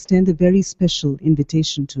like to extend a very special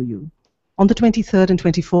invitation to you. On the 23rd and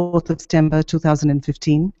 24th of September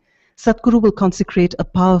 2015, Sadhguru will consecrate a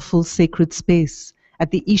powerful sacred space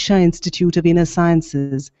at the Isha Institute of Inner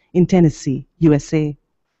Sciences in Tennessee, USA.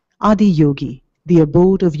 Adi Yogi, the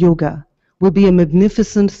abode of yoga, will be a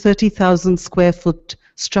magnificent 30,000 square foot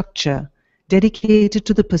structure dedicated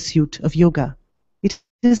to the pursuit of yoga. It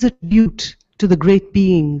is a tribute to the great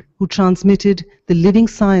being who transmitted the living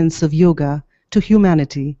science of yoga to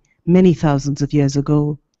humanity many thousands of years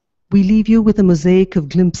ago. We leave you with a mosaic of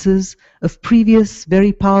glimpses of previous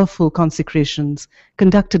very powerful consecrations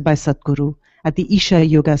conducted by Sadhguru at the Isha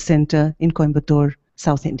Yoga Center in Coimbatore,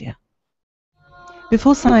 South India.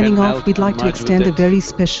 Before signing off, we'd like to extend a very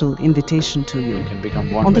special invitation to you.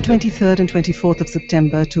 On the 23rd and 24th of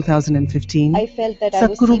September 2015,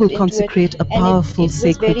 Sadhguru will consecrate a powerful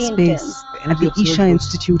sacred space at the Isha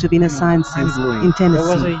Institute of Inner Sciences in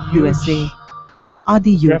Tennessee, USA.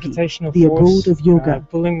 Adi Yogi, the abode of yoga,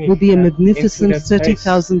 will be a magnificent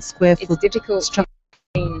 30,000 square foot structure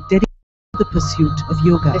dedicated to the pursuit of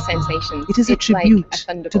yoga. It is a tribute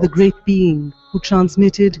to the great being who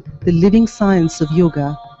transmitted the living science of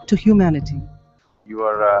yoga to humanity. You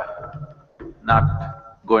are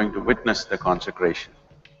not going to witness the consecration,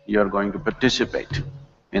 you are going to participate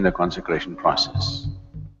in the consecration process.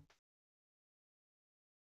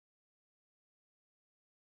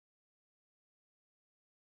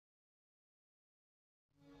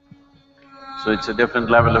 So it's a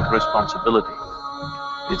different level of responsibility,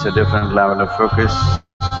 it's a different level of focus,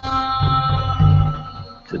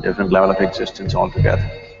 it's a different level of existence altogether.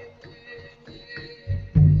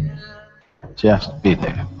 Just be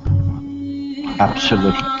there,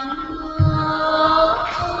 absolutely.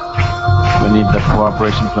 We need the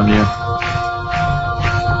cooperation from you.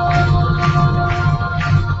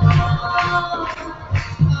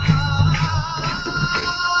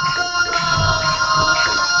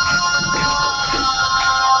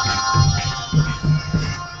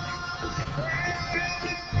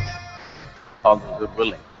 All those are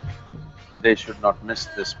willing, they should not miss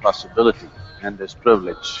this possibility and this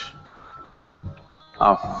privilege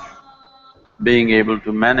of being able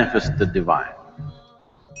to manifest the divine.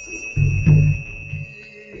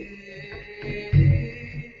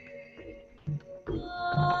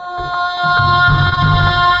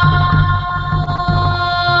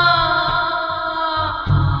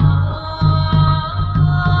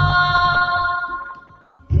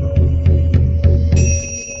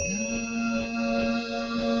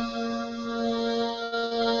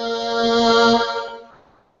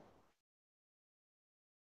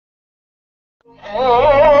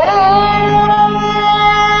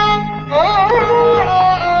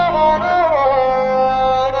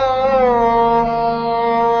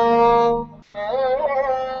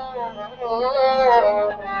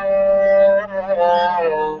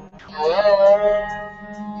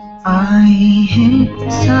 आई हैं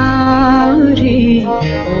सारे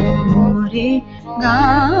ओ रे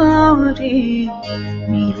गाँव रे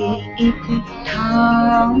मेरे एक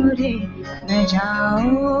ठाव रे न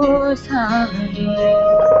जाओ सावरे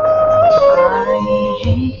आए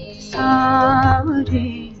हैं सावरे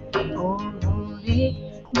ओ रे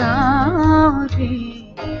गाँव रे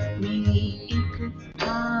मेरे एक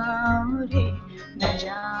ठाव रे न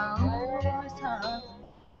जाओ सावरे।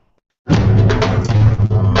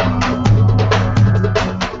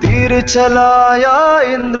 तीर चलाया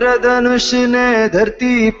इंद्रधनुष ने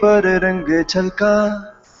धरती पर रंग छलका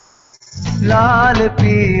लाल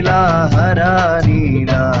पीला हरा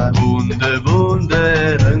नीला बूंद बूंद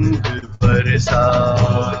रंग बरसा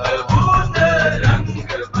बूंद रंग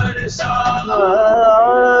बरसा